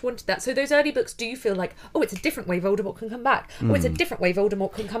very much wanted that. So those early books do feel like, oh, it's a different way Voldemort can come back. Oh, it's a different way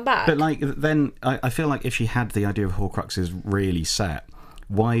Voldemort can come back. But like, then I feel like if she had the idea of Horcruxes really set,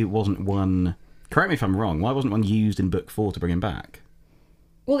 why wasn't one? Correct me if I'm wrong. Why wasn't one used in book 4 to bring him back?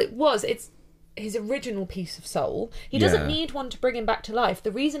 Well, it's his original piece of soul. He doesn't need one to bring him back to life.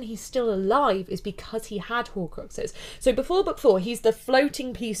 The reason he's still alive is because he had Horcruxes. So before book 4, he's the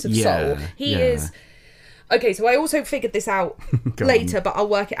floating piece of soul. He is... Okay, so I also figured this out later, but I'll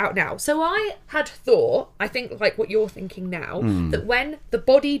work it out now. So I had thought, I think like what you're thinking now, that when the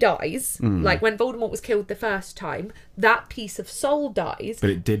body dies, like when Voldemort was killed the first time, that piece of soul dies. But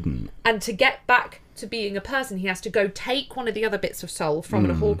it didn't. And to get back to being a person, he has to go take one of the other bits of soul from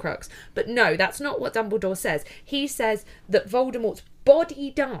a Horcrux. But no, that's not what Dumbledore says. He says that Voldemort's body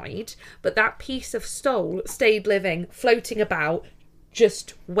died, but that piece of soul stayed living, floating about,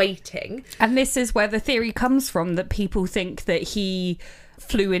 just waiting. And this is where the theory comes from, that people think that he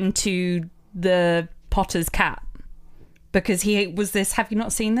flew into the Potter's cat. Because he was this... Have you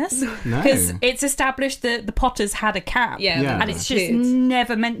not seen this? No. Because it's established that the Potters had a cat. Yeah. And it's just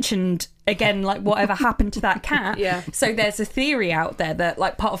never mentioned again, like, whatever happened to that cat. Yeah. So there's a theory out there that,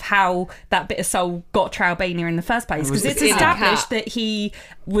 like, part of how that bit of soul got to Albania in the first place. Because it's established that he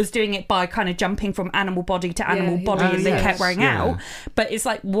was doing it by kind of jumping from animal body to animal body and they kept wearing out. But it's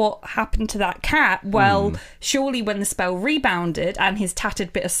like, what happened to that cat? Well, surely when the spell rebounded and his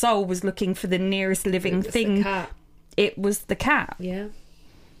tattered bit of soul was looking for the nearest living thing... It was the cat. Yeah.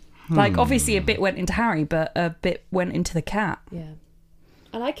 Like, obviously a bit went into Harry, but a bit went into the cat. Yeah.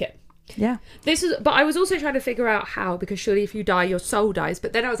 I like it. Yeah. But I was also trying to figure out how, because surely if you die, your soul dies.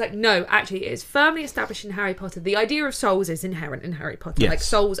 But then I was like, no, actually, it is firmly established in Harry Potter. The idea of souls is inherent in Harry Potter. Yes. Like,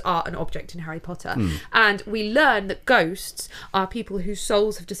 souls are an object in Harry Potter. And we learn that ghosts are people whose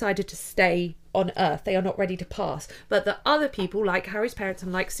souls have decided to stay on Earth. They are not ready to pass. But the other people, like Harry's parents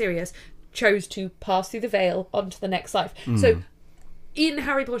and like Sirius, chose to pass through the veil onto the next life. So in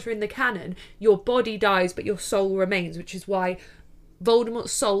Harry Potter, in the canon, your body dies but your soul remains, which is why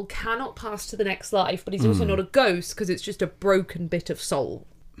Voldemort's soul cannot pass to the next life, but he's also not a ghost because it's just a broken bit of soul.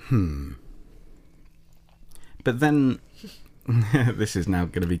 But then this is now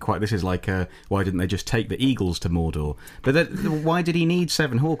going to be quite... This is like, why didn't they just take the Eagles to Mordor? But then, why did he need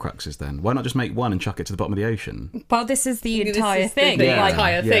 7 Horcruxes then? Why not just make one and chuck it to the bottom of the ocean? Well, this is the entire thing. The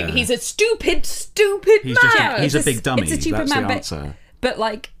entire thing. He's a stupid man. He's a big dummy. It's a stupid That's man, the answer. but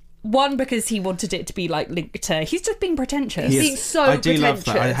like, one, because he wanted it to be like linked to... He's just being pretentious. He is- being so I do love pretentious.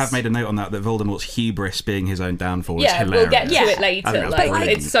 that. I have made a note on that Voldemort's hubris being his own downfall is hilarious. We'll get to it I think later. that's Like,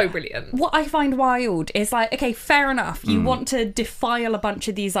 brilliant. it's so brilliant. What I find wild is like, okay, fair enough. You want to defile a bunch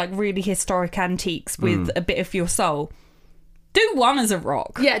of these like really historic antiques with a bit of your soul. Do one as a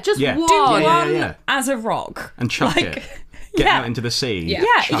rock. Yeah, just Yeah. one. Do One yeah. as a rock. And chuck Like, it. Get yeah. out into the sea. Yeah.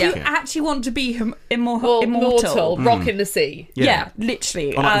 Yeah, chuck you it. actually want to be Mortal. immortal. Rock in the sea. Yeah,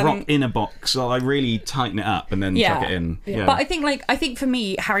 literally. Or like rock in a box. So I really tighten it up and then chuck it in. Yeah. But I think for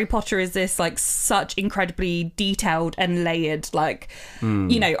me, Harry Potter is this like such incredibly detailed and layered. Like,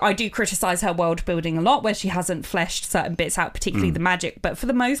 you know, I do criticize her world building a lot, where she hasn't fleshed certain bits out, particularly the magic. But for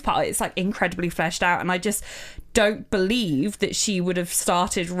the most part, it's like incredibly fleshed out, and I just don't believe that she would have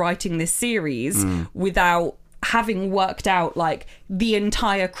started writing this series without having worked out like the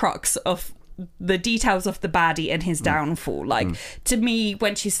entire crux of the details of the baddie and his downfall. Like, to me,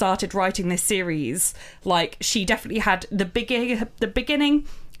 when she started writing this series, like, she definitely had the beginning,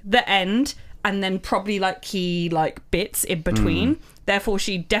 the end, and then probably like key like bits in between. Therefore,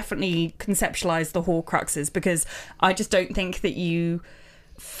 she definitely conceptualized the Horcruxes, because I just don't think that you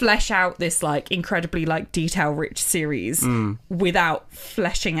flesh out this like incredibly like detail rich series without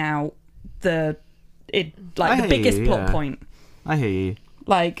fleshing out the biggest plot point. I hear you.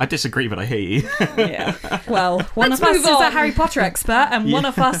 Like, I disagree, but I hear you. yeah. Well, one of us is a Harry Potter expert, and one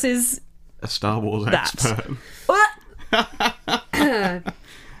of us is A Star Wars that. expert. What?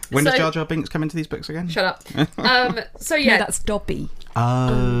 When does So- Jar Jar Binks come into these books again? Shut up. So No, yeah, that's Dobby.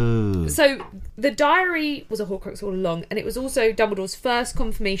 Oh. so the diary was a Horcrux all along, and it was also Dumbledore's first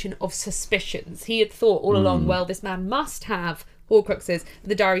confirmation of suspicions. He had thought all along, well, this man must have Horcruxes.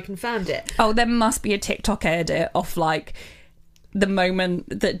 The diary confirmed it. Oh, there must be a TikTok edit of like the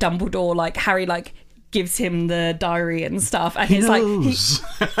moment that Dumbledore, like Harry, like gives him the diary and stuff, and he's like,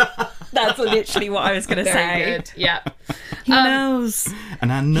 that's literally what I was going to say. Very good. Yeah. He knows.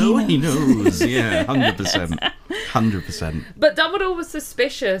 And I know he knows. Yeah, 100%. 100%. But Dumbledore was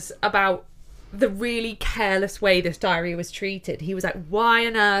suspicious about the really careless way this diary was treated. He was like, why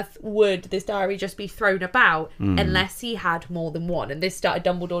on earth would this diary just be thrown about unless he had more than one? And this started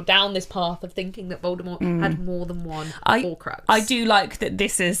Dumbledore down this path of thinking that Voldemort had more than one Horcrux. I do like that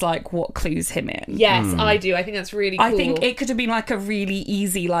this is like what clues him in. Yes, I do. I think that's really cool. I think it could have been like a really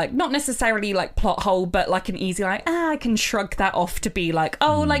easy, like, not necessarily like plot hole, but like an easy, like, I can shrug that off to be like,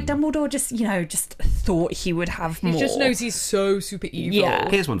 oh, like Dumbledore just, you know, just thought he would have more. He just knows he's so super evil. Yeah.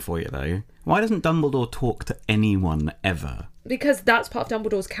 Here's one for you, though. Why doesn't Dumbledore talk to anyone ever? Because that's part of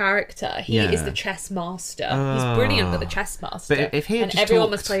Dumbledore's character. He is the chess master. He's brilliant at the chess master. But if he had and just everyone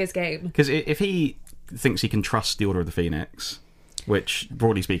talked- must play his game. Because if he thinks he can trust the Order of the Phoenix, which,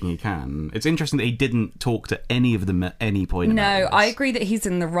 broadly speaking, he can, it's interesting that he didn't talk to any of them at any point. No, about this. I agree that he's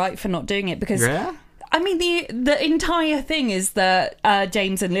in the right for not doing it because... Yeah? I mean, the entire thing is that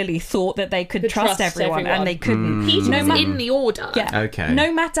James and Lily thought that they could trust everyone and they couldn't. He was ma- in the Order. Yeah. Okay.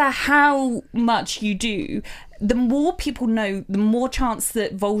 No matter how much you do, the more people know, the more chance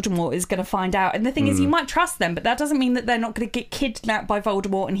that Voldemort is going to find out. And the thing is, you might trust them, but that doesn't mean that they're not going to get kidnapped by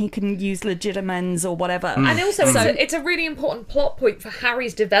Voldemort and he can use Legitimens or whatever. And also, it's a really important plot point for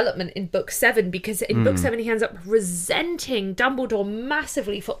Harry's development in Book 7, because in Book 7 he ends up resenting Dumbledore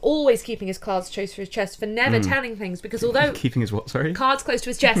massively for always keeping his cards close to his chest, for never telling things, because although... Keeping his what, sorry? Cards close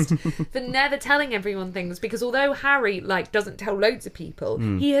to his chest, for never telling everyone things, because although Harry, like, doesn't tell loads of people,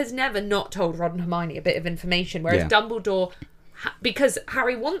 he has never not told Ron and Hermione a bit of information, whereas Dumbledore... because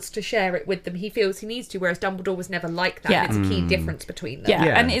Harry wants to share it with them, he feels he needs to, whereas Dumbledore was never like that. Yeah. And it's a key difference between them. Yeah,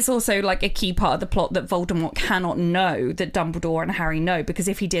 Yeah. and it's also like a key part of the plot that Voldemort cannot know that Dumbledore and Harry know, because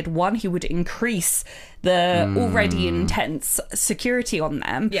if he did, one, he would increase the already intense security on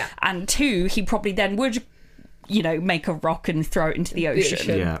them, Yeah. and two, he probably then would, you know, make a rock and throw it into the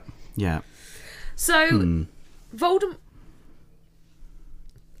ocean. Yeah, yeah. So, Voldemort...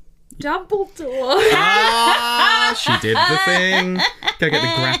 Dumbledore... Ah, she did the thing. Go get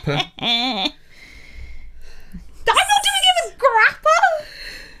the grappa. I'm not doing it with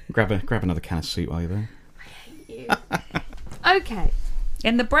grappa! Grab another can of soup while you're there. Okay.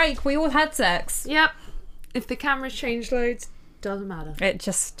 In the break, we all had sex. Yep. If the cameras change loads, doesn't matter. It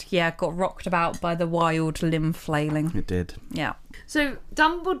just, got rocked about by the wild limb flailing. It did. Yeah. So,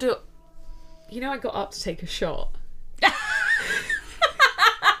 Dumbledore... You know, I got up to take a shot.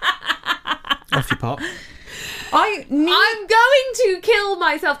 Off you pop. I'm going to kill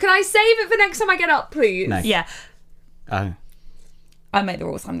myself. Can I save it for next time I get up, please? No. Yeah. Oh. I make the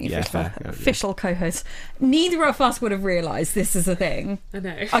rules. I'm the Yeah, fair. official co-host. Neither of us would have realised this is a thing. I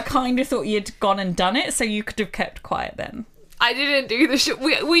know. I kind of thought you'd gone and done it, so you could have kept quiet then. I didn't do the shot.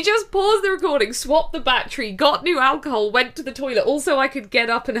 We just paused the recording, swapped the battery, got new alcohol, went to the toilet. Also, I could get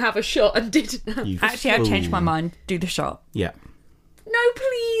up and have a shot and didn't. You Actually, I've changed my fool. mind. Do the shot. Yeah. No,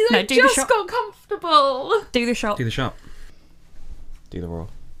 please. No, I do the just shot. got comfortable. Do the shot. Do the shot. Do the raw.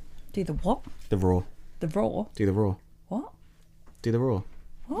 Do the what? The raw. The raw. Do the raw. What? Do the raw.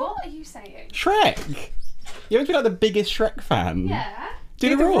 What are you saying? Shrek! You haven't been like the biggest Shrek fan. Yeah.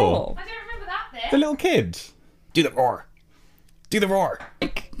 Do the raw. I don't remember that bit. The little kid. Do the roar. Do the roar.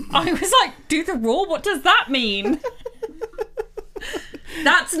 I was like, do the raw? What does that mean?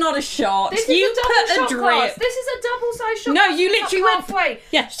 That's not a shot. This you is a double put shot a drip. glass. This is a double-sized shot No, glass. you It's literally up went- halfway.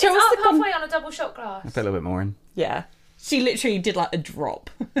 Yeah, show it's us up the con- halfway on a double shot glass. I put a little bit more in. Yeah. She literally did like a drop.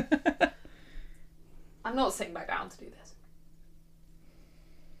 I'm not sitting back down to do this.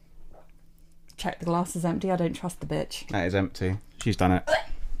 Check the glass is empty. I don't trust the bitch. That is empty. She's done it.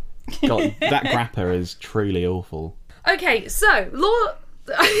 God, that grappa is truly awful. Okay, so Lord.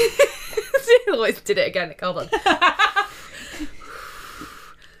 Always did it again. Hold on.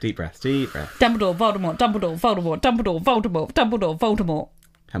 Deep breath, deep breath. Dumbledore, Voldemort, Dumbledore, Voldemort, Dumbledore, Voldemort, Dumbledore, Voldemort.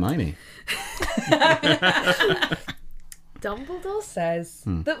 Hermione. Dumbledore says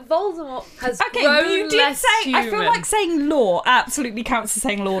that Voldemort has Okay, grown you did less say. human. I feel like saying law absolutely counts as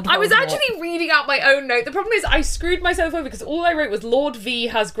saying Lord Voldemort. I was actually reading out my own note. The problem is I screwed myself over because all I wrote was Lord V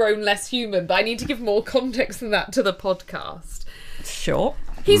has grown less human, but I need to give more context than that to the podcast. Sure.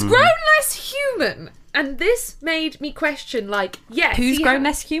 He's grown less human, and this made me question, like, yes, Who's he grown ha-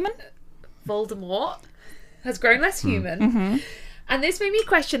 less human? Voldemort has grown less human. And this made me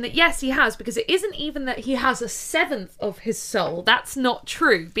question that, yes, he has, because it isn't even that he has a seventh of his soul. That's not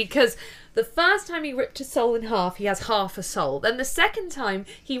true, because the first time he ripped his soul in half, he has half a soul. Then the second time,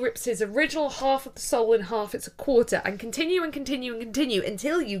 he rips his original half of the soul in half, it's a quarter, and continue and continue and continue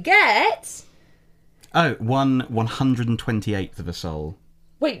until you get... Oh, 1/128th of a soul.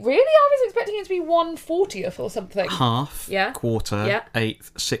 Wait, really? I was expecting it to be 1/40th or something. Half, Yeah. quarter, Yeah.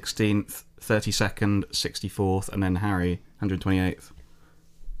 8th, 16th, 32nd, 64th, and then Harry, 128th.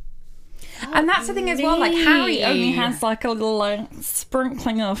 And that's the thing as well, like Harry only has like a little like,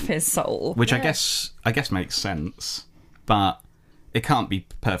 sprinkling of his soul. Which I guess makes sense, but it can't be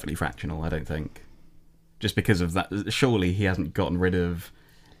perfectly fractional, I don't think. Just because of that, surely he hasn't gotten rid of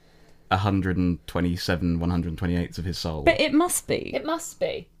 127 128ths of his soul. But it must be. It must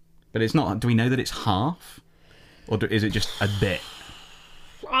be. But it's not. Do we know that it's half? Or is it just a bit?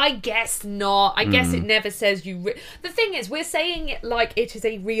 I guess not. I guess it never says you... The thing is, we're saying it like it is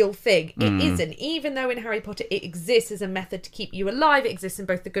a real thing. It isn't. Even though in Harry Potter it exists as a method to keep you alive, it exists in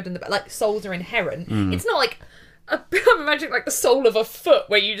both the good and the bad. Like, souls are inherent. It's not like... I'm imagining like the sole of a foot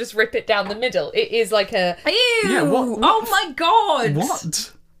where you just rip it down the middle. It is like a... Ew! Yeah, what? Oh my god!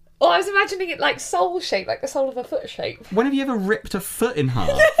 What? Well, I was imagining it like soul shape, like the sole of a foot shape. When have you ever ripped a foot in half?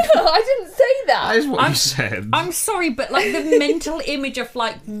 I didn't say that. That is what you said. I'm sorry, but like the mental image of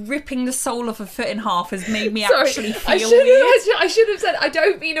like ripping the sole of a foot in half has made me Sorry, actually feel I weird. should have said I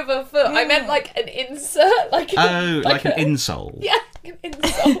don't mean of a foot. I meant like an insert, like like an insole. yeah, an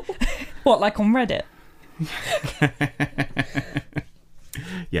insole. What, like on Reddit?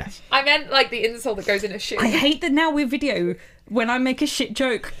 Yes. I meant like the insole that goes in a shoe. I hate that now with video, when I make a shit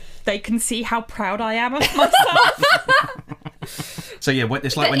joke, they can see how proud I am of myself. So yeah,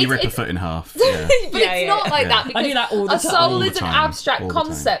 it's like But when you it's- rip a foot in half. Yeah. But it's not like that because I do that all the a time. soul All the is an time. abstract All the time.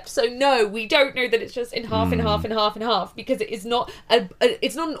 concept. So no, we don't know that it's just in half, in half, in half, in half because it is not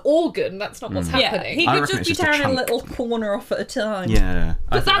it's not an organ. That's not what's happening. He I could reckon just it's be just a tearing a chunk. little corner off at a time. Yeah.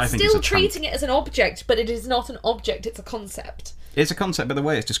 But I that's think it's still a chunk. treating it as an object, but it is not an object. It's a concept, It's a concept, but the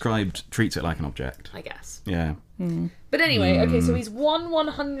way it's described treats it like an object. I guess. Yeah. But anyway, okay, so he's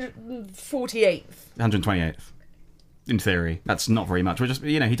 1/148th. 128th. In theory. That's not very much. We're just,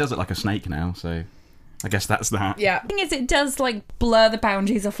 he does it like a snake now, so I guess that's that. Yeah. The thing is, it does like blur the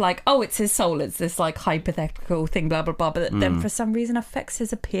boundaries of like, oh, it's his soul, it's this like hypothetical thing, blah blah blah, but then for some reason affects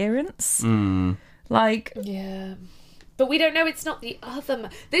his appearance. Like, Yeah. But we don't know it's not the other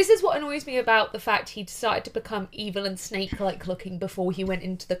This is what annoys me about the fact he started to become evil and snake-like looking before he went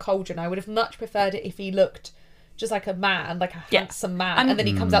into the cauldron. I would have much preferred it if he looked just like a man, like a handsome man, and then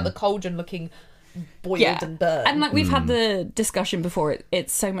he comes out the cauldron looking boiled and burned. And like we've had the discussion before,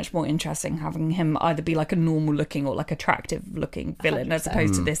 it's so much more interesting having him either be like a normal looking or like attractive looking villain 100%. as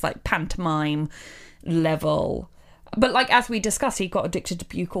opposed to this like pantomime level. But like as we discussed, he got addicted to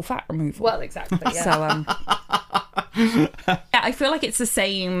buccal fat removal. Well, exactly, yeah. So yeah, I feel like it's the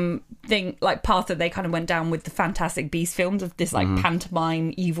same thing, like path that they kind of went down with the Fantastic Beasts films of this like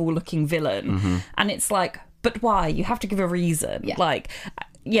pantomime evil looking villain, and it's like, but why? You have to give a reason. Yeah. Like,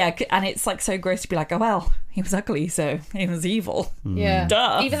 yeah, and it's like so gross to be like, oh well, he was ugly, so he was evil. Yeah.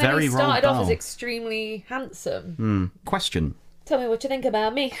 Duh. Even though Very he started Roald off as Dahl. extremely handsome. Question. Tell me what you think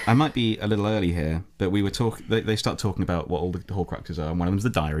about me. I might be a little early here, but we were they start talking about what all the Horcruxes are, and one of them's the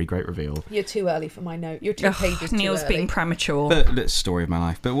diary, great reveal. You're too early for my note. You're 2 pages too Neil's early. being premature. But that's the story of my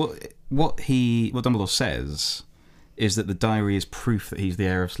life. But what Dumbledore says is that the diary is proof that he's the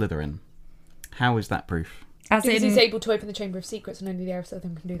heir of Slytherin. How is that proof? As Because in, he's able to open the Chamber of Secrets and only the heir of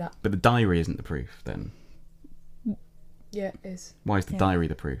Slytherin can do that. But the diary isn't the proof, then. Yeah, it is. Why is the diary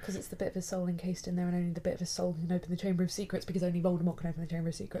the proof? Because it's the bit of his soul encased in there and only the bit of his soul can open the Chamber of Secrets because only Voldemort can open the Chamber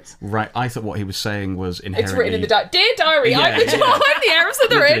of Secrets. Right, I thought what he was saying was inherently... It's written in the diary. Dear diary, Yeah, I'm the heir of Slytherin.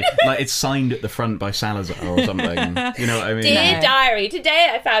 Literally, like it's signed at the front by Salazar or something. You know what I mean? Dear diary, today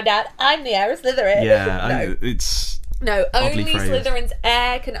I found out I'm the heir of Slytherin. Yeah, it's... No, Oddly only phrased. Slytherin's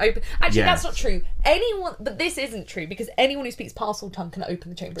heir can open... Actually, Yeah. that's not true. But this isn't true because anyone who speaks Parcel Tongue can open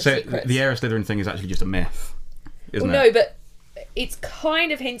the Chamber of So Secrets. the heir of Slytherin thing is actually just a myth, isn't Well, it? no, but it's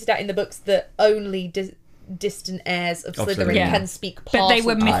kind of hinted at in the books that only distant heirs of Slytherin Slytherin. can speak But Parcel they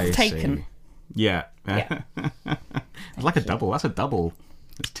were Tongue. myth taken. See. Yeah. Yeah. It's like a double. That's a double.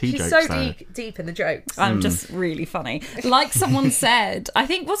 There's two She's jokes so there. deep in the jokes. I'm just really funny. Like someone said, I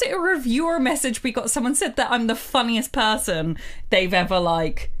think, was it a review or a message we got? Someone said that I'm the funniest person they've ever,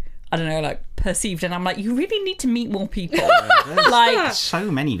 like, I don't know, like, perceived. And I'm like, you really need to meet more people. Like, So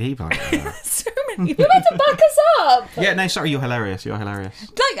many people. out there. so many. You had to back us up. Yeah, no, sorry, you're hilarious. You're hilarious.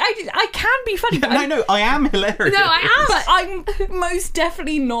 Like, I can be funny, but No, I am hilarious. No, I am. but I'm most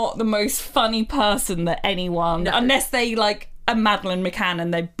definitely not the most funny person that anyone, unless they, like, are Madeleine McCann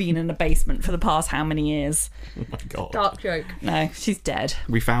and they've been in a basement for the past how many years. Oh my god. Dark joke. No, she's dead.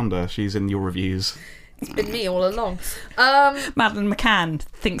 We found her. She's in your reviews. It's been me all along. Madeleine McCann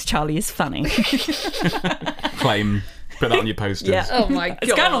thinks Charlie is funny. Claim. Put that on your posters. Yeah. Oh my god.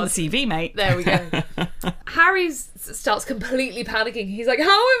 It's going on the CV, mate. There we go. Harry starts completely panicking. He's like, how am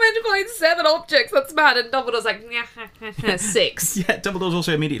I meant to find 7 objects? That's mad. And Dumbledore's like, 6. Yeah, Dumbledore's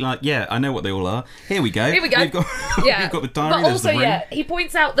also immediately like, yeah, I know what they all are. Here we go. Here we go. We've got, Yeah. we've got the diary. But there's also, the ring. yeah, he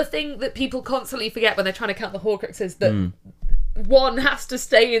points out the thing that people constantly forget when they're trying to count the Horcruxes, that one has to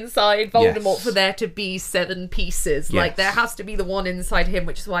stay inside Voldemort Yes. for there to be 7 pieces. Yes. Like, there has to be the one inside him,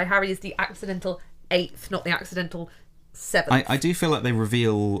 which is why Harry is the accidental 8th, not the accidental 7th. I do feel like they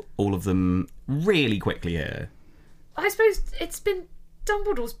reveal all of them really quickly here. I suppose it's been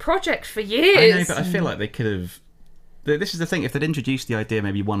Dumbledore's project for years. I know, but I feel like they could have... This is the thing, if they'd introduced the idea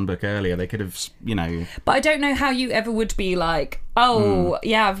maybe one book earlier, they could have, you know... But I don't know how you ever would be like,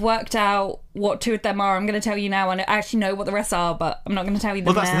 yeah, I've worked out what 2 of them are. I'm going to tell you now, and I actually know what the rest are, but I'm not going to tell you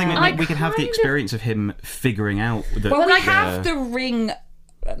them Well, that's the now. thing, we could have the experience of him figuring out... that. Well, we have the ring,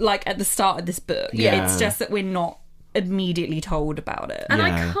 like, at the start of this book. Yeah. It's just that we're not immediately told about it. And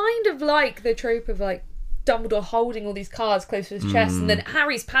Yeah. I kind of like the trope of, like, Dumbledore holding all these cards close to his chest, and then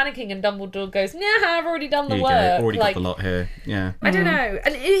Harry's panicking, and Dumbledore goes, "Nah, I've already done the Here you work." go, already like, got the lot here. Yeah. I don't know,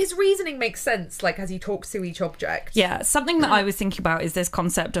 and his reasoning makes sense, like as he talks to each object. Yeah, something that I was thinking about is this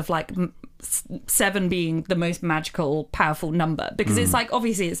concept of like 7 being the most magical, powerful number, because it's like,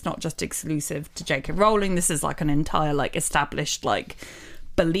 obviously it's not just exclusive to J.K. Rowling. This is like an entire like established like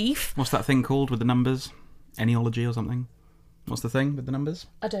belief. What's that thing called with the numbers? Eneology or something? What's the thing with the numbers?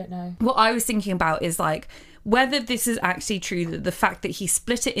 I don't know. What I was thinking about is like whether this is actually true, that the fact that he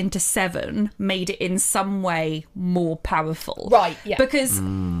split it into 7 made it in some way more powerful. Right, yeah. Because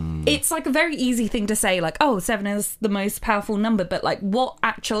it's like a very easy thing to say, like, oh, 7 is the most powerful number, but like what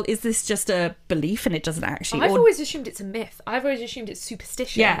actual, is this just a belief and it doesn't actually... I've or- always assumed it's a myth. I've always assumed it's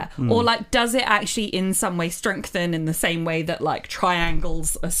superstition. Yeah. Or like, does it actually in some way strengthen in the same way that like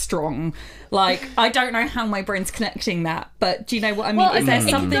triangles are strong? Like, I don't know how my brain's connecting that, but do you know what I mean? Well, Is there it could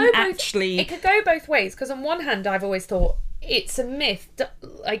something go both- actually... It could go both ways, because on one hand, I've always thought it's a myth.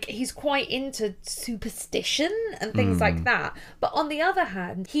 Like, he's quite into superstition and things like that. But on the other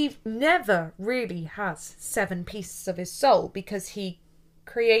hand, he never really has 7 pieces of his soul, because he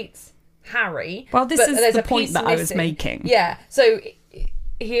creates Harry. Well, this but is there's the a point piece that I was missing. making. Yeah, so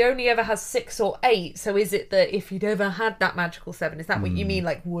he only ever has 6 or 8. So is it that if he'd ever had that magical 7, is that what you mean?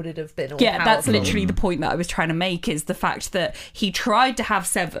 Like, would it have been all Yeah, that's powerful? literally the point that I was trying to make, is the fact that he tried to have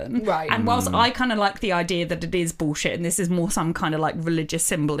 7. Right. And whilst I kind of like the idea that it is bullshit and this is more some kind of like religious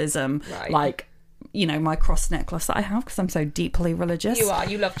symbolism, Right. like, you know, my cross necklace that I have because I'm so deeply religious. You are.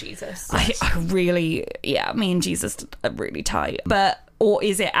 You love Jesus. I really, yeah, me and Jesus are really tight. But, or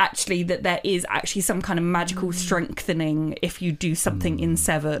is it actually that there is actually some kind of magical strengthening if you do something in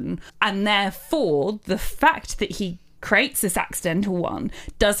 7? And therefore, the fact that he creates this accidental one,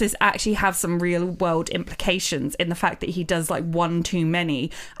 does this actually have some real world implications in the fact that he does like 1 too many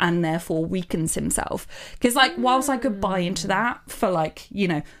and therefore weakens himself? Because like, whilst I could buy into that for like, you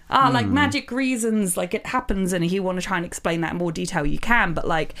know, like magic reasons, like it happens, and if you want to try and explain that in more detail, you can. But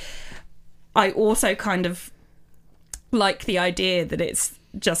like, I also kind of like the idea that it's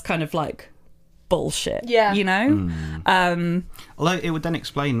just kind of like bullshit. Yeah. You know? Although it would then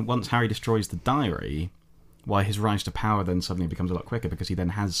explain, once Harry destroys the diary, why his rise to power then suddenly becomes a lot quicker, because he then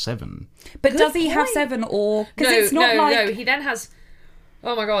has 7. But does he have point. 7 or... No, Because it's not like... no. He then has...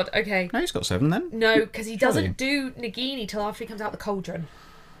 Oh my god, okay. No, he's got 7 then. No, because he Surely. doesn't do Nagini till after he comes out the cauldron.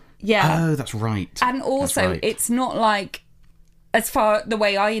 Yeah. Oh, that's right. And also, That's right. it's not like... As far... The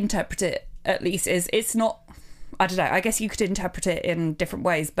way I interpret it, at least, is it's not... I don't know, I guess you could interpret it in different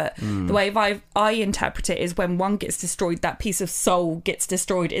ways, but the way I interpret it is when one gets destroyed, that piece of soul gets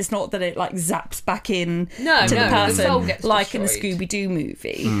destroyed. It's not that it like zaps back in No, to no, the the person soul gets like in the destroyed. Scooby-Doo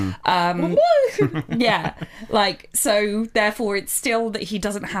movie. Yeah, like, so therefore it's still that he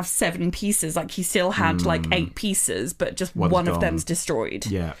doesn't have 7 pieces, like he still had like 8 pieces, but just One's one of gone. them's destroyed.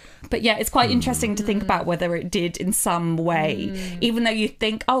 Yeah. But yeah, it's quite interesting to think about whether it did in some way, even though you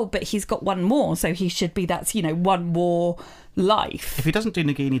think, oh, but he's got 1 more, so he should be, that's, you know, 1 more life. If he doesn't do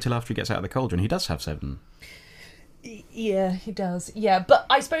Nagini till after he gets out of the cauldron, he does have 7. Yeah, he does. Yeah, but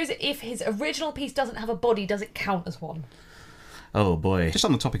I suppose if his original piece doesn't have a body, does it count as 1? Oh boy. Just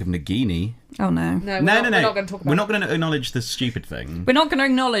on the topic of Nagini. Oh no. No, No. We're not going to talk about We're not going to acknowledge the stupid thing. We're not going to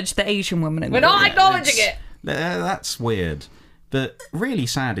acknowledge the Asian woman in We're the not room. acknowledging it. That's weird. But really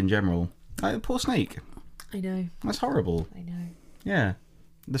sad in general. Poor snake. I know. That's horrible. I know. Yeah.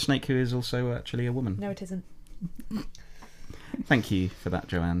 The snake who is also actually a woman. No, it isn't. Thank you for that,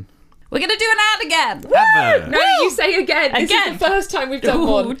 Joanne. We're going to do an ad again. Advert. No, you say again. This Again. is the first time we've done Ooh,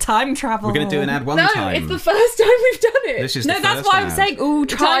 one. time travel. We're going to do an ad one No, time. it's the first time we've done it. This is No, the that's first why I'm ad. saying, ooh,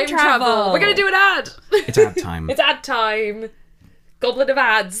 time travel. We're going to do an ad. It's ad time. It's ad time. Goblet of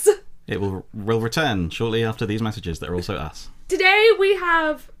ads. It will return shortly after these messages that are also us. Today we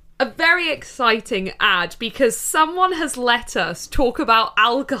have a very exciting ad because someone has let us talk about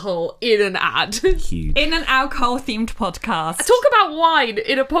alcohol in an ad. Huge. In an alcohol-themed podcast. Talk about wine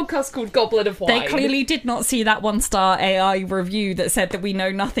in a podcast called Goblet of Wine. They clearly did not see that 1-star AI review that said that we know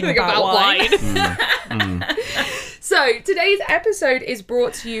nothing about wine. So today's episode is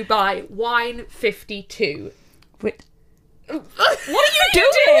brought to you by Wine 52. Wait, What are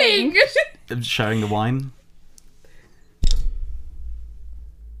you doing? Showing the wine.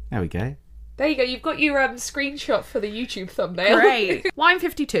 There we go. There you go. You've got your screenshot for the YouTube thumbnail. Great. Wine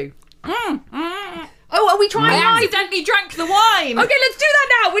 52. Oh, are we trying I live? accidentally drank the wine. Okay, let's do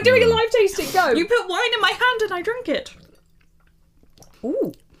that now. We're doing a live tasting. Go. You put wine in my hand and I drank it.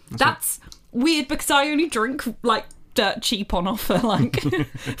 Ooh. That's weird because I only drink like dirt cheap on offer, like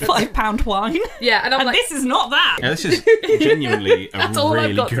 £5 wine. Yeah, and I'm And like, this is not that. Yeah, this is genuinely a that's all I've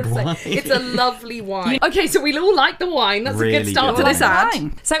really got good to say. wine. It's a lovely wine. Okay, so we all like the wine. That's a Really good start good to this ad.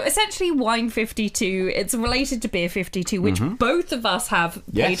 Wine. So essentially, Wine 52, it's related to Beer 52, which both of us have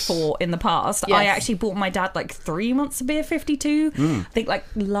paid Yes. for in the past. Yes. I actually bought my dad like 3 months of Beer 52. I think like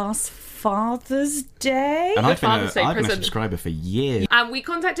last Father's Day. And I've Father's Day been a present. subscriber for years. And we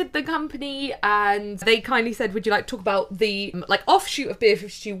contacted the company and they kindly said, would you like to talk about the like offshoot of Beer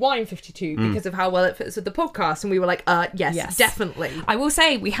 52, Wine 52, because of how well it fits with the podcast? And we were like, yes, definitely. I will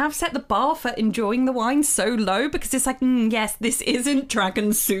say, we have set the bar for enjoying the wine so low because it's like, yes, this isn't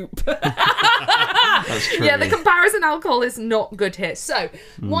dragon soup. That's true. Yeah, the comparison alcohol is not good here. So,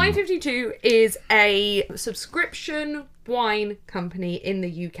 Wine 52 is a subscription wine company in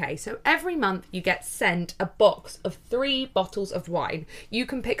the UK. So every month you get sent a box of 3 bottles of wine. You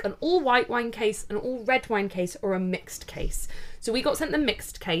can pick an all white wine case, an all red wine case, or a mixed case. So we got sent the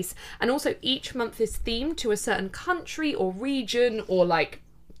mixed case, and also each month is themed to a certain country or region or like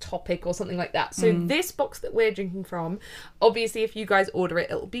topic or something like that. So this box that we're drinking from, obviously if you guys order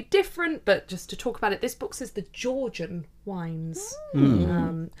it, it'll be different, but just to talk about it, this box is the Georgian wines.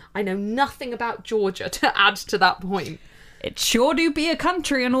 I know nothing about Georgia to add to that point. It sure do be a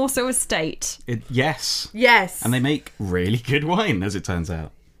country and also a state. Yes. Yes. And they make really good wine, as it turns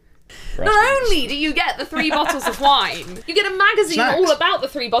out. Not only do you get the 3 bottles of wine, you get a magazine Snacks. all about the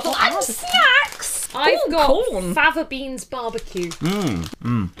 3 bottles and snacks. I've Ooh, got corn. Fava Beans barbecue.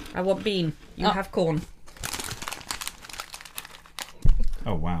 I want bean. You have corn.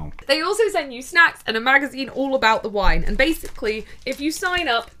 Oh, wow. They also send you snacks and a magazine all about the wine. And basically, if you sign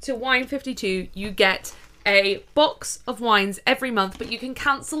up to Wine 52, you get a box of wines every month, but you can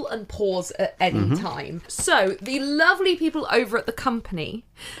cancel and pause at any time. So the lovely people over at the company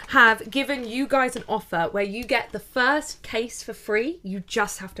have given you guys an offer where you get the first case for free. You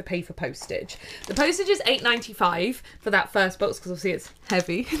just have to pay for postage. The postage is $8.95 for that first box because obviously it's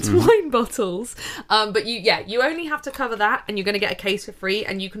heavy. It's wine bottles. But you only have to cover that, and you're going to get a case for free,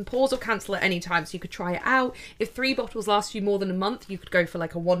 and you can pause or cancel at any time. So you could try it out. If 3 bottles last you more than a month, you could go for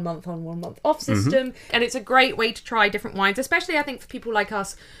like a 1 month on, 1 month off system. And it's a great way to try different wines, especially I think for people like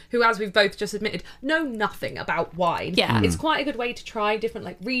us who, as we've both just admitted, know nothing about wine. Yeah. It's quite a good way to try different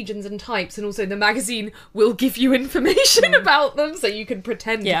like regions and types, and also the magazine will give you information about them so you can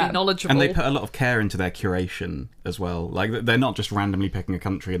pretend to be knowledgeable. And they put a lot of care into their curation as well. Like, they're not just randomly picking a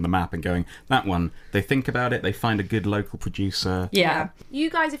country in the map and going, that one. They think about it, they find a good local producer. Yeah. You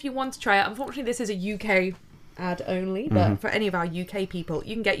guys, if you want to try it, unfortunately this is a UK ad only, but for any of our UK people,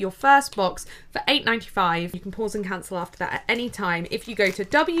 you can get your first box for $8.95. You can pause and cancel after that at any time if you go to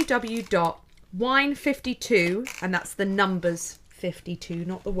www.wine52, and that's the numbers 52,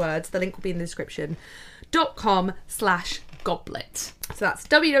 not the words, the link will be in the description, .com/goblet. So that's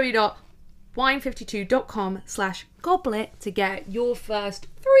www.wine52.com/goblet to get your first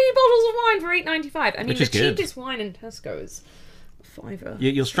 3 bottles of wine for $8.95. I mean, Which the is good. cheapest wine in Tesco is £5.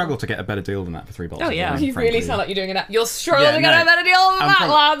 You'll struggle to get a better deal than that for 3 bottles. Oh, yeah. of wine, You really frankly. sound like you're doing it. You're struggling Yeah, to get no. a better deal than that,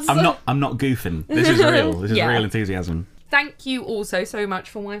 lads. I'm not goofing. This is real. This is Yeah. real enthusiasm. Thank you also so much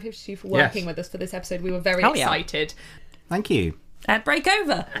for Wine 52 for working with us for this episode. We were very Hell yeah. excited. Thank you. Ad break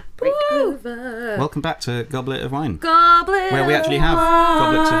over. Break over. Welcome back to Goblet of Wine. Goblet Where we actually have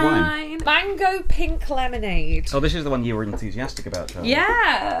goblets of wine. Mango pink lemonade. Oh, this is the one you were enthusiastic about, Charlie.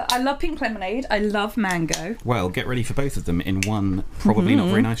 Yeah, I love pink lemonade. I love mango. Well, get ready for both of them in one probably not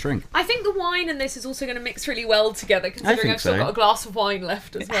very nice drink. I think the wine and this is also going to mix really well together, considering think I've still so. got a glass of wine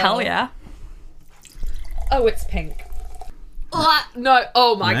left as well. Hell yeah. Oh, it's pink. No,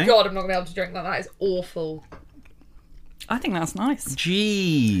 oh my No? god, I'm not going to be able to drink that. That is awful. I think that's nice.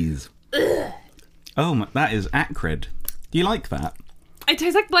 Jeez. Oh, that is acrid. Do you like that? It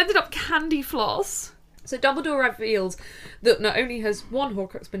tastes like blended up candy floss. So Dumbledore reveals that not only has one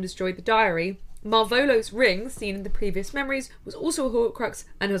Horcrux been destroyed, the diary, Marvolo's ring, seen in the previous memories, was also a Horcrux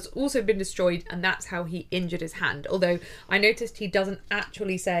and has also been destroyed, and that's how he injured his hand. Although I noticed he doesn't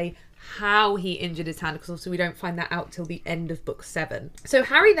actually say how he injured his hand, because also we don't find that out till the end of book 7. So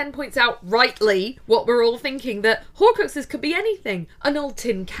Harry then points out, rightly, what we're all thinking, that Horcruxes could be anything. An old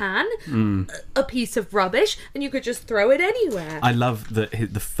tin can, a piece of rubbish, and you could just throw it anywhere. I love that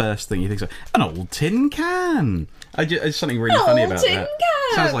the first thing you think is an old tin can. There's something really funny about tin that.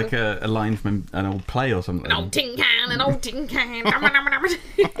 can. Sounds like a line from an old play or something. An old tin can, an old tin can.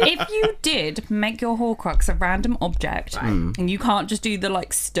 If you did make your Horcrux a random object, and you can't just do the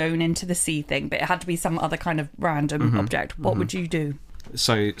like stone into the sea thing, but it had to be some other kind of random object, what would you do?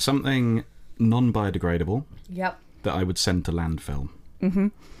 So something non-biodegradable Yep. that I would send to landfill.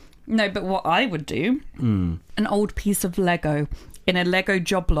 No, but what I would do, an old piece of Lego in a Lego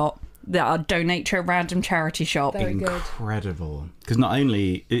job lot that I'd donate to a random charity shop. Very good. Incredible. Because not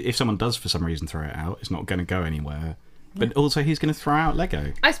only, if someone does for some reason throw it out, it's not going to go anywhere, but also he's going to throw out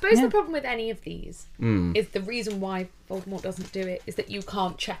Lego. I suppose the problem with any of these is the reason why Voldemort doesn't do it is that you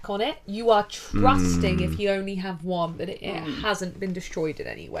can't check on it. You are trusting if you only have one that it hasn't been destroyed in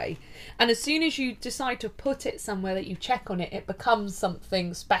any way. And as soon as you decide to put it somewhere that you check on it, it becomes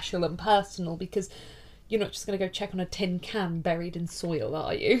something special and personal, because you're not just going to go check on a tin can buried in soil,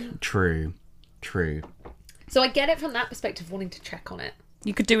 are you? True. So I get it from that perspective, wanting to check on it.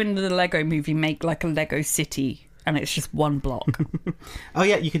 You could do in the Lego movie, make like a Lego city, and it's just one block. Oh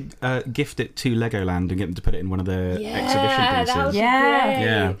yeah, you could gift it to Legoland and get them to put it in one of their exhibition That pieces. would be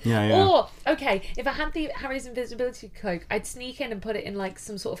Yeah. great. Yeah. Or, okay, if I had the Harry's invisibility cloak, I'd sneak in and put it in like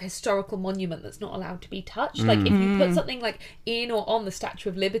some sort of historical monument that's not allowed to be touched. Like if you put something like in or on the Statue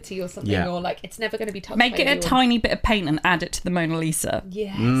of Liberty or something, Yeah. or like it's never going to be touched. Make by it a anyone. tiny bit of paint and add it to the Mona Lisa.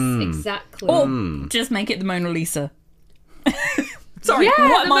 Yes, exactly. Or just make it the Mona Lisa. Sorry, yeah,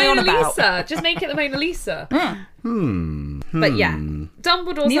 what the am I on Mona about? Lisa. Just make it the Mona Lisa. But yeah,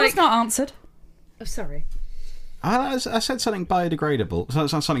 Dumbledore's Neil's like, not answered. oh, sorry. I said something biodegradable.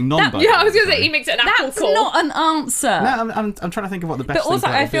 Something non-biodegradable. Yeah, I was going to say he makes it an apple That's core. not an answer. No, I'm trying to think of what the best But thing also,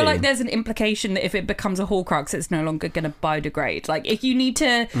 for that I would feel be. like there's an implication that if it becomes a Horcrux, it's no longer going to biodegrade. Like, if you need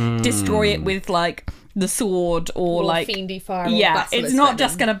to destroy it with, like, the sword or like... fiendy fire. Or Yeah, basilisk it's not venom.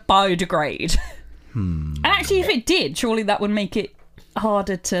 just going to biodegrade. And actually, if it did, surely that would make it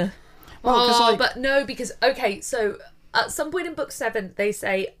harder to... But no, because, okay, so at some point in book 7, they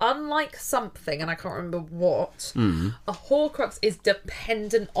say, unlike something, and I can't remember what, a Horcrux is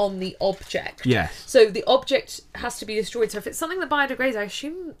dependent on the object. Yes. So the object has to be destroyed. So if it's something that biodegrades, I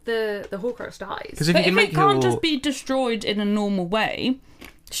assume the Horcrux dies. Because if But you can if make it can't your... just be destroyed in a normal way,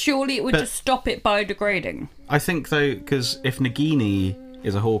 surely it would just stop it biodegrading. I think though, because if Nagini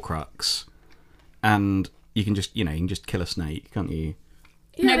is a Horcrux, and you can just kill a snake, can't you?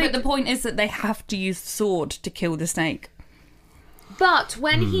 Yeah, No, but the point is that they have to use the sword to kill the snake. But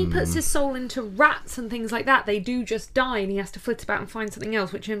when he puts his soul into rats and things like that, they do just die, and he has to flit about and find something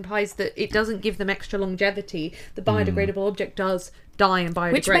else, which implies that it doesn't give them extra longevity. The biodegradable object does die and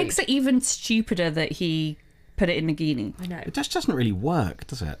biodegrade. Which makes it even stupider that he put it in Nagini. I know. It just doesn't really work,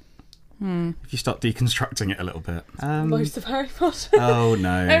 does it? If you start deconstructing it a little bit. Most of Harry Potter. Oh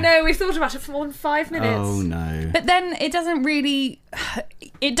no. Oh no, we've thought about it for more than 5 minutes. Oh no. But then it doesn't really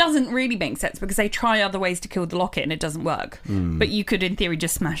make sense because they try other ways to kill the locket and it doesn't work. But you could, in theory,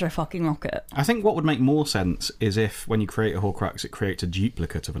 just smash a fucking locket. I think what would make more sense is if, when you create a Horcrux, it creates a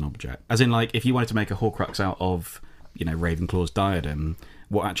duplicate of an object. As in, like, if you wanted to make a Horcrux out of, Ravenclaw's diadem,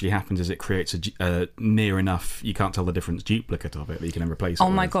 what actually happens is it creates a near enough, you can't tell the difference, duplicate of it that you can then replace it Oh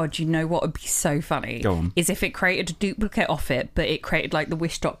my with. god, you know what would be so funny? Go on. Is if it created a duplicate of it, but it created like the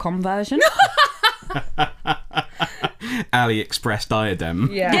Wish.com version. AliExpress diadem.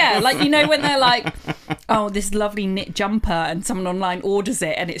 Yeah. Yeah, like, when they're like, oh, this lovely knit jumper, and someone online orders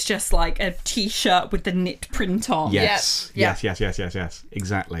it and it's just like a t-shirt with the knit print on. Yes. Yeah. Yes.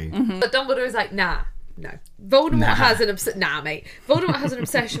 Exactly. But Dumbledore is like, nah, no. Voldemort has an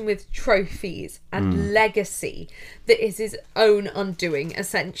obsession with trophies and legacy that is his own undoing,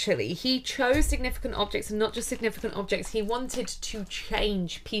 essentially. He chose significant objects, and not just significant objects. He wanted to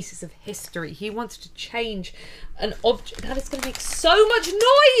change pieces of history. He wanted to change an object. That is going to make so much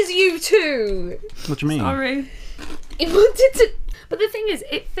noise, you two! What do you mean? Sorry. He wanted to... But the thing is,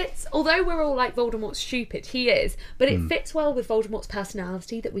 it fits, although we're all like, Voldemort's stupid, he is, but it fits well with Voldemort's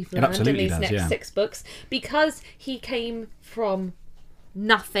personality that we've learned in these next 6 books, because he came from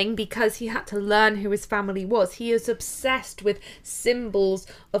nothing, because he had to learn who his family was. He is obsessed with symbols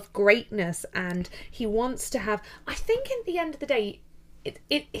of greatness, and he wants to have, I think at the end of the day,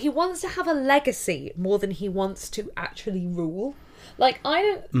 he wants to have a legacy more than he wants to actually rule. Like, I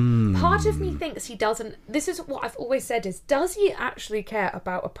don't... Part of me thinks he doesn't... This is what I've always said is, does he actually care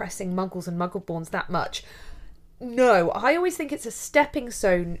about oppressing Muggles and Muggleborns that much? No, I always think it's a stepping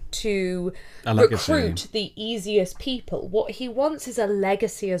stone to recruit the easiest people. What he wants is a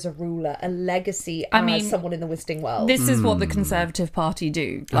legacy as a ruler, a legacy as someone in the Wizarding World. This is what the Conservative Party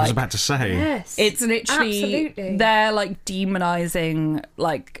do. I was about to say. Yes. It's literally... Absolutely. They're, like, demonising,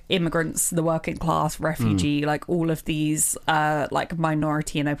 like, immigrants, the working class, refugee, like, all of these, like,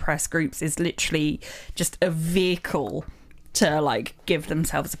 minority and oppressed groups is literally just a vehicle to, like, give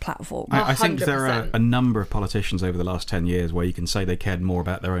themselves a platform. I think there are a number of politicians over the last 10 years where you can say they cared more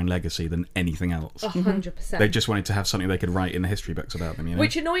about their own legacy than anything else. 100%. They just wanted to have something they could write in the history books about them, you know?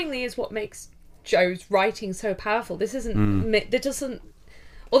 Which annoyingly is what makes Joe's writing so powerful. This isn't... That doesn't...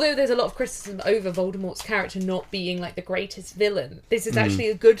 Although there's a lot of criticism over Voldemort's character not being, like, the greatest villain, this is actually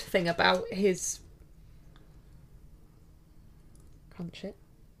a good thing about his... Crunch it.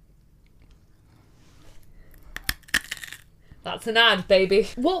 That's an ad, baby.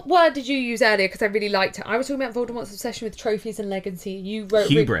 What word did you use earlier? Because I really liked it. I was talking about Voldemort's obsession with trophies and legacy. You wrote...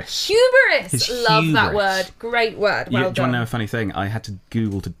 Hubris. Hubris! His Love hubris. that word. Great word. Do you Well want to done. know a funny thing? I had to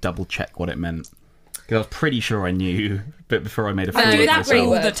Google to double check what it meant. Because I was pretty sure I knew, but before I made a fool I of do that myself.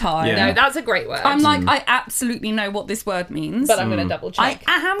 all the time. Yeah. No, that's a great word. I'm like, I absolutely know what this word means. But I'm going to double check.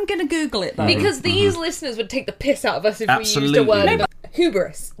 I am going to Google it, though. Because these listeners would take the piss out of us if we used a Absolutely. word. No, but-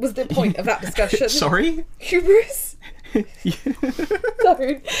 Hubris was the point of that discussion. Sorry? Hubris?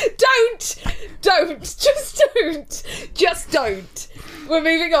 Don't. Just don't. We're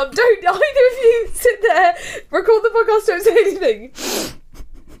moving on. Don't either of you sit there, record the podcast, don't say anything.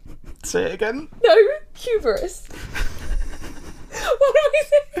 Say it again. No, hubris. What am I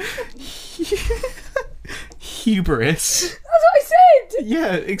saying? Hubris. That's what I said.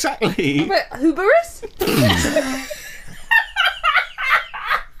 Yeah, exactly. But hubris? What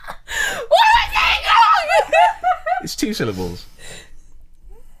am I saying wrong? It's 2 syllables.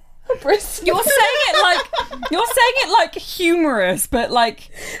 Hubris. You're saying it like humorous, but like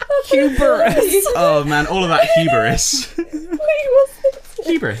hubris. Oh man, all of that hubris. Wait, what's this?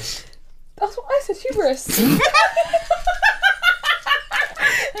 Hubris. That's what I said, hubris. I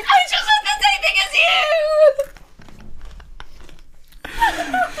just said the same thing as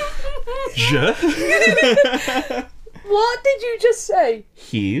you! Je. What did you just say?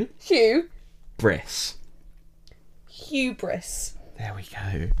 Hugh. Hugh? Briss. Hubris. There we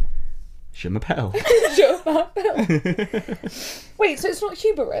go. Je m'appelle. Wait, so it's not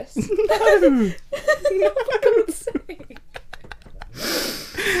hubris? No. For God's sake.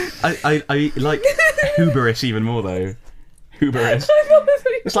 I like hubris even more though. Hubris.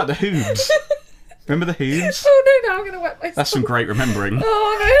 It's like the Hoobs. Remember the Hoobs? Oh no, now I'm going to wet myself. That's some great remembering.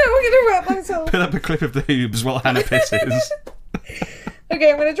 Oh no, I'm going to wet myself. Put up a clip of the Hoobs while Hannah pisses. Okay,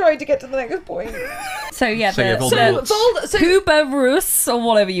 I'm going to try to get to the next point. So yeah, So, yeah, the Voldemort. Hubris or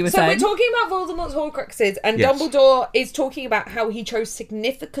whatever you were So saying. we're talking about Voldemort's Horcruxes, and Yes. Dumbledore is talking about how he chose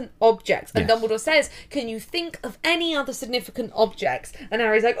significant objects. And Yes. Dumbledore says, "Can you think of any other significant objects?" And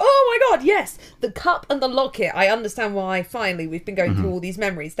Harry's like, "Oh my god, yes! The cup and the locket. I understand why. Finally, we've been going through all these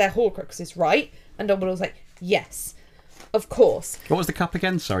memories. They're Horcruxes, right?" And Dumbledore's like, "Yes, of course. What was the cup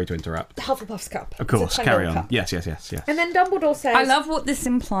again? Sorry to interrupt. Hufflepuff's cup. Of course, It's a tiny carry little on. cup. Yes. And then Dumbledore says, I love what this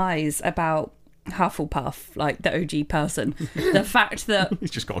implies about Hufflepuff, like the OG person. The fact that He's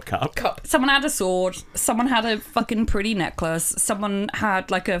just got a cup. someone had a sword, someone had a fucking pretty necklace, someone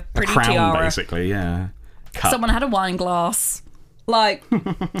had like a A pretty crown, tiara, basically, yeah. Cup. someone had a wine glass. Like,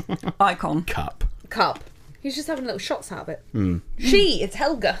 icon. Cup. cup. He's just having little shots out of it. She, it's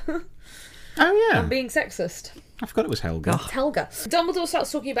Helga. Oh, yeah. I'm being sexist. I forgot it was Helga. It's Helga. Dumbledore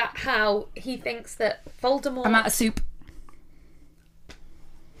starts talking about how he thinks that Voldemort... I'm out of soup.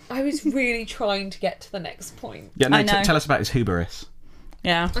 I was really trying to get to the next point. Yeah, no, I know. tell us about his hubris.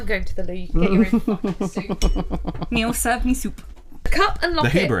 Yeah. I'm going to the loo. You can get your own fucking soup. Neil, serve me soup. The cup and The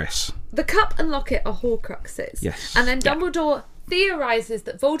locket. hubris. The cup and locket are Horcruxes. Yes. And then Dumbledore theorises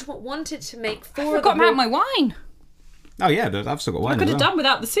that Voldemort wanted to make four I of forgot the about my wine. Oh, yeah, I've still got wine I could as have well. done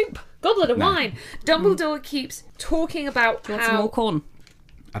without the soup. goblet of wine. Dumbledore keeps talking about Do you want some more corn?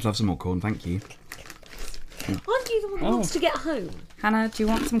 I'd love some more corn, thank you. Aren't you the one who wants to get home? Hannah, do you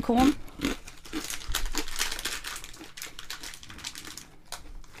want some corn?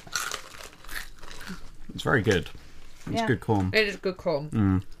 It's very good. It's good corn. It is good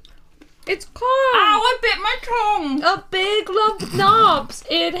corn. It's corn. Ow, I bit my tongue. A big lump of knobs.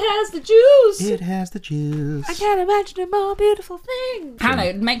 It has the juice. It has the juice. I can't imagine a more beautiful thing.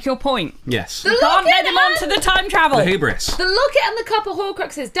 Hannah, make your point. Yes. Can't let him on to the time travel. The hubris. The locket and the cup of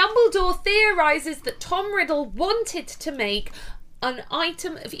Horcruxes. Dumbledore theorises that Tom Riddle wanted to make an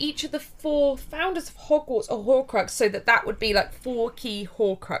item of each of the 4 founders of Hogwarts a Horcrux, so that would be like 4 key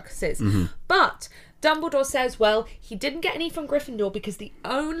Horcruxes. But Dumbledore says, well, he didn't get any from Gryffindor because the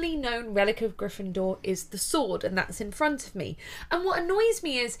only known relic of Gryffindor is the sword, and that's in front of me. And what annoys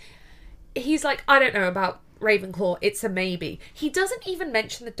me is, he's like, I don't know about Ravenclaw, it's a maybe. He doesn't even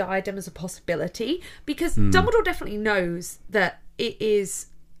mention the diadem as a possibility, because Dumbledore definitely knows that it is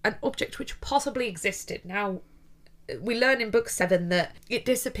an object which possibly existed. Now, we learn in book 7 that it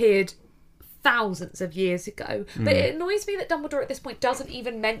disappeared thousands of years ago, but it annoys me that Dumbledore at this point doesn't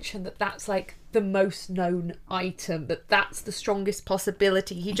even mention that that's like the most known item, that that's the strongest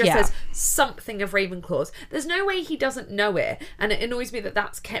possibility. He just says something of Ravenclaw's. There's no way he doesn't know it, and it annoys me that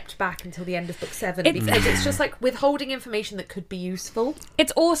that's kept back until the end of book 7 because it's just like withholding information that could be useful.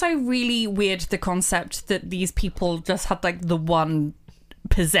 It's also really weird, the concept that these people just had like the one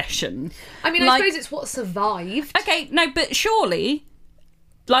possession. I mean, I suppose it's what survived. Okay, no, but surely,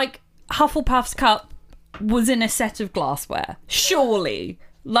 like, Hufflepuff's cup was in a set of glassware. Surely.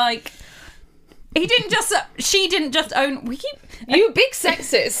 Like, she didn't just own... You a big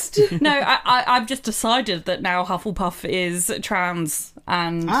sexist. No, I've just decided that now Hufflepuff is trans,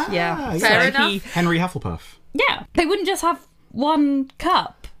 and Fair enough. Henry Hufflepuff. Yeah, they wouldn't just have one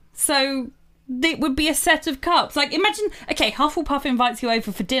cup. So it would be a set of cups. Like, imagine, okay, Hufflepuff invites you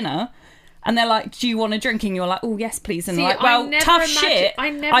over for dinner, and they're like, do you want a drink? And you're like, oh, yes, please. And they're like, well, tough shit.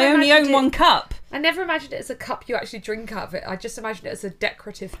 I only own one cup. I never imagined it as a cup you actually drink out of it. I just imagined it as a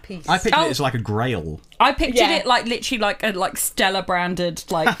decorative piece. I pictured it as like a grail. I pictured it like literally like a Stella branded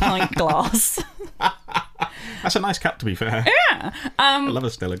like pint glass. That's a nice cup, to be fair. Yeah. I love a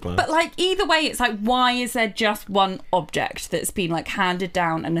Stella glass. But like either way, it's like, why is there just one object that's been like handed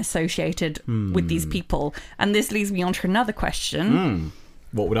down and associated with these people? And this leads me on to another question.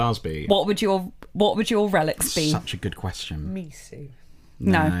 What would ours be? What would your relics be? Such a good question. Misu.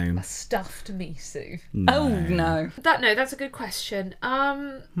 No. A stuffed Misu. No. Oh no. That's a good question.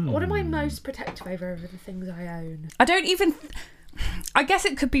 What am I most protective over the things I own? I don't even... I guess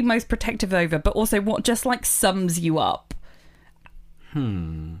it could be most protective over, but also what just like sums you up.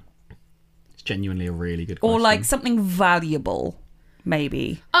 It's genuinely a really good question. Or like something valuable,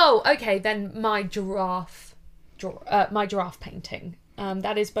 maybe. Oh, okay, then my giraffe painting.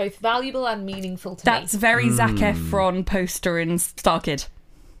 That is both valuable and meaningful to me. That's very Zac Efron poster in Starkid.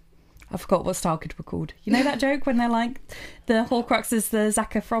 I forgot what Starkid were called. You know that joke when they're like, the Horcrux is the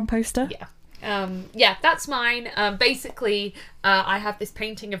Zac Efron poster? Yeah. That's mine. Basically, I have this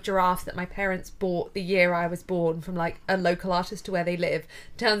painting of giraffe that my parents bought the year I was born from like a local artist to where they live.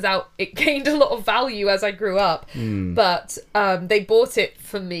 Turns out it gained a lot of value as I grew up, but they bought it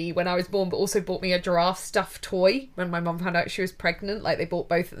for me when I was born, but also bought me a giraffe stuffed toy when my mum found out she was pregnant. Like they bought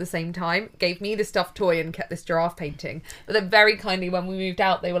both at the same time, gave me the stuffed toy and kept this giraffe painting. But then very kindly when we moved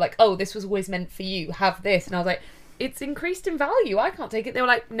out, they were like, oh, this was always meant for you, have this. And I was like, it's increased in value, I can't take it. They were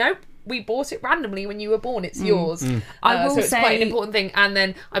like, nope, we bought it randomly when you were born, it's yours. I will so it's say, quite an important thing. And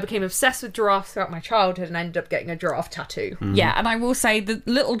then I became obsessed with giraffes throughout my childhood and I ended up getting a giraffe tattoo. Yeah, and I will say the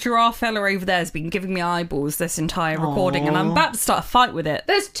little giraffe fella over there has been giving me eyeballs this entire recording, and I'm about to start a fight with it.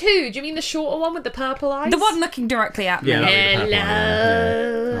 There's 2. Do you mean the shorter one with the purple eyes? The one looking directly at me.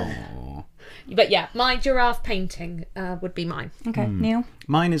 Hello. But yeah, my giraffe painting would be mine. Okay, Neil?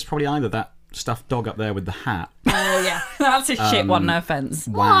 Mine is probably either that stuffed dog up there with the hat. Oh yeah. That's a shit one, no offence.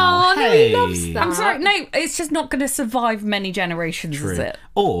 Wow. Oh, no, he loves that. I'm sorry, no, it's just not going to survive many generations, True. is it?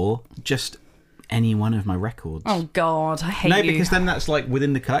 Or just any one of my records. Oh God, I hate no, you. because then that's like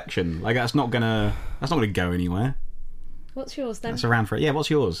within the collection. Like that's not gonna go anywhere. What's yours then? That's around for it. Yeah, what's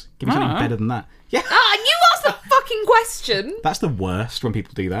yours? Give me something better than that. Yeah. You asked the fucking question. That's the worst when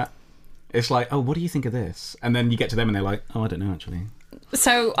people do that. It's like, oh, what do you think of this? And then you get to them and they're like, oh, I don't know actually.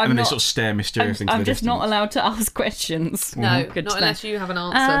 So and then they sort of stare mysteriously into the I'm just not distance. allowed to ask questions. No, Good not to unless know. you have an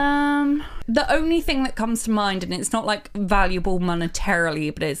answer. The only thing that comes to mind, and it's not like valuable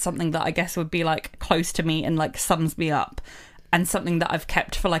monetarily, but it's something that I guess would be like close to me and like sums me up, and something that I've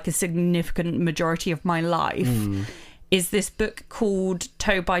kept for like a significant majority of my life, is this book called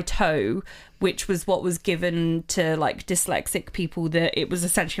Toe by Toe, which was what was given to like dyslexic people. That it was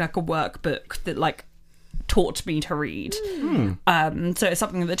essentially like a workbook that like taught me to read. So it's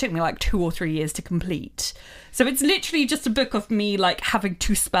something that took me like 2 or 3 years to complete. So it's literally just a book of me like having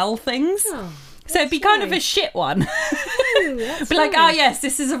to spell things. So it'd be kind of a shit one. Be like, oh yes,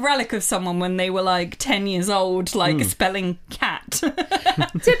 this is a relic of someone when they were like 10 years old, like spelling cat.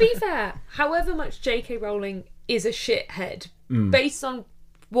 To be fair, however much J.K. Rowling is a shithead, based on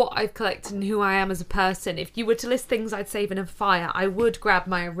what I've collected and who I am as a person, if you were to list things I'd save in a fire, I would grab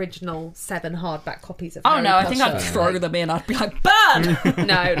my original 7 hardback copies of Harry Potter. I think I'd throw them in. I'd be like, burn!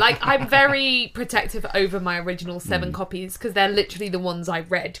 No, like, I'm very protective over my original 7 copies, because they're literally the ones I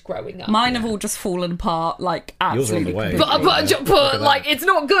read growing up. Mine have all just fallen apart, like, absolutely. Yours are on the way. But like, it's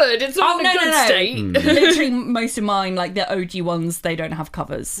not good. It's not in a good state. Literally, most of mine, like, the OG ones, they don't have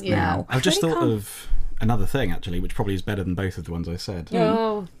covers now. I've just thought of another thing, actually, which probably is better than both of the ones I said.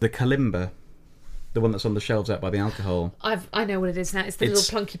 Oh. The kalimba. The one that's on the shelves out by the alcohol. I know what it is now. It's the little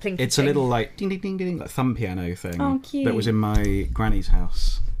plunky plinky It's thing. a little, like, ding, ding, ding, ding, like thumb piano thing. Oh, cute. That was in my granny's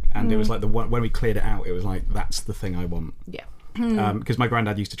house. And it was like, when we cleared it out, it was like, that's the thing I want. Yeah. Because my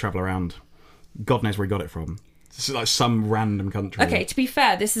granddad used to travel around. God knows where he got it from. This is like some random country. Okay, to be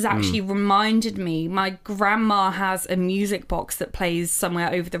fair, this has actually reminded me, my grandma has a music box that plays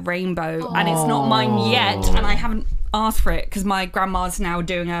Somewhere Over the Rainbow, and it's not mine yet, and I haven't asked for it because my grandma's now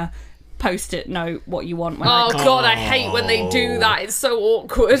doing a post-it note what you want when God, I hate when they do that. It's so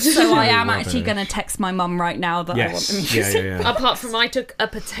awkward. So I am actually going to text my mum right now that I want the music. Yeah. Apart from I took a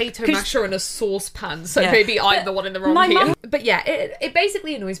potato masher and a saucepan, so maybe I'm the one in the wrong here. But yeah, it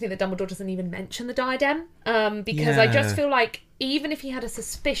basically annoys me that Dumbledore doesn't even mention the diadem, because I just feel like even if he had a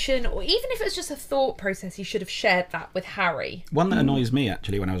suspicion, or even if it was just a thought process, he should have shared that with Harry. One that annoys me,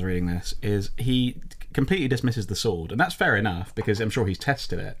 actually, when I was reading this, is he completely dismisses the sword. And that's fair enough, because I'm sure he's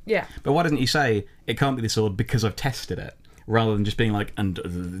tested it. Yeah. But why doesn't he say, it can't be the sword because I've tested it? Rather than just being like, and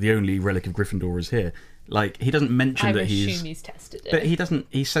the only relic of Gryffindor is here. Like, he doesn't mention that he's... I assume he's tested it. But he doesn't...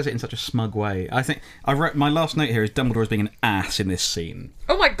 He says it in such a smug way. I think... I wrote... My last note here is Dumbledore as being an ass in this scene.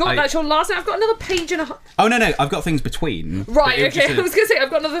 Oh my God, that's your last note? I've got another page and a half. Oh, no. I've got things between. Right, okay. I was going to say, I've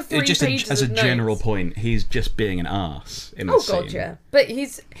got another 3 pages as a of general notes. point, he's just being an arse in this scene. Oh God, yeah. But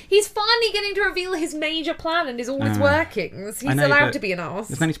he's finally getting to reveal his major plan and all its workings. He's allowed to be an arse.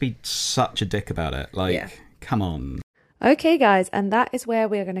 There's no need to be such a dick about it. Like, come on. Okay, guys, and that is where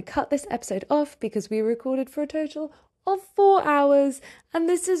we're going to cut this episode off because we recorded for a total of 4 hours, and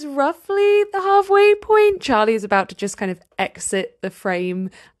this is roughly the halfway point. Charlie is about to just kind of exit the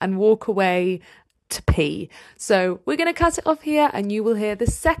frame and walk away to pee. So we're going to cut it off here, and you will hear the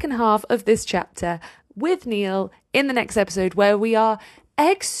second half of this chapter with Neil in the next episode, where we are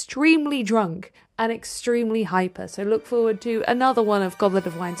extremely drunk and extremely hyper. So look forward to another one of Goblet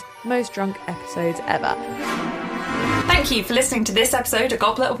of Wine's most drunk episodes ever. Thank you for listening to this episode of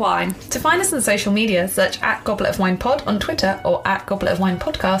Goblet of Wine. To find us on social media, search @GobletOfWinePod on Twitter or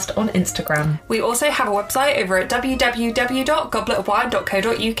 @GobletOfWinePodcast on Instagram. We also have a website over at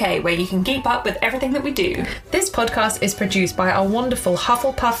www.gobletofwine.co.uk where you can keep up with everything that we do. This podcast is produced by our wonderful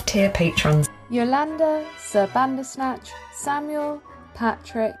Hufflepuff tier patrons: Yolanda, Sir Bandersnatch, Samuel,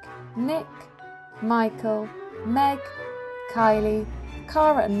 Patrick, Nick, Michael, Meg, Kylie,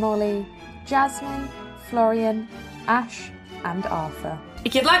 Cara and Molly, Jasmine, Florian, Ash and Arthur.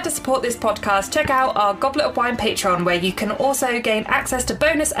 If you'd like to support this podcast, check out our Goblet of Wine Patreon, where you can also gain access to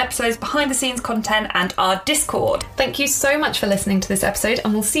bonus episodes, behind the scenes content, and our Discord. Thank you so much for listening to this episode,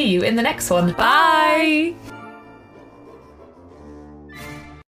 and we'll see you in the next one. Bye!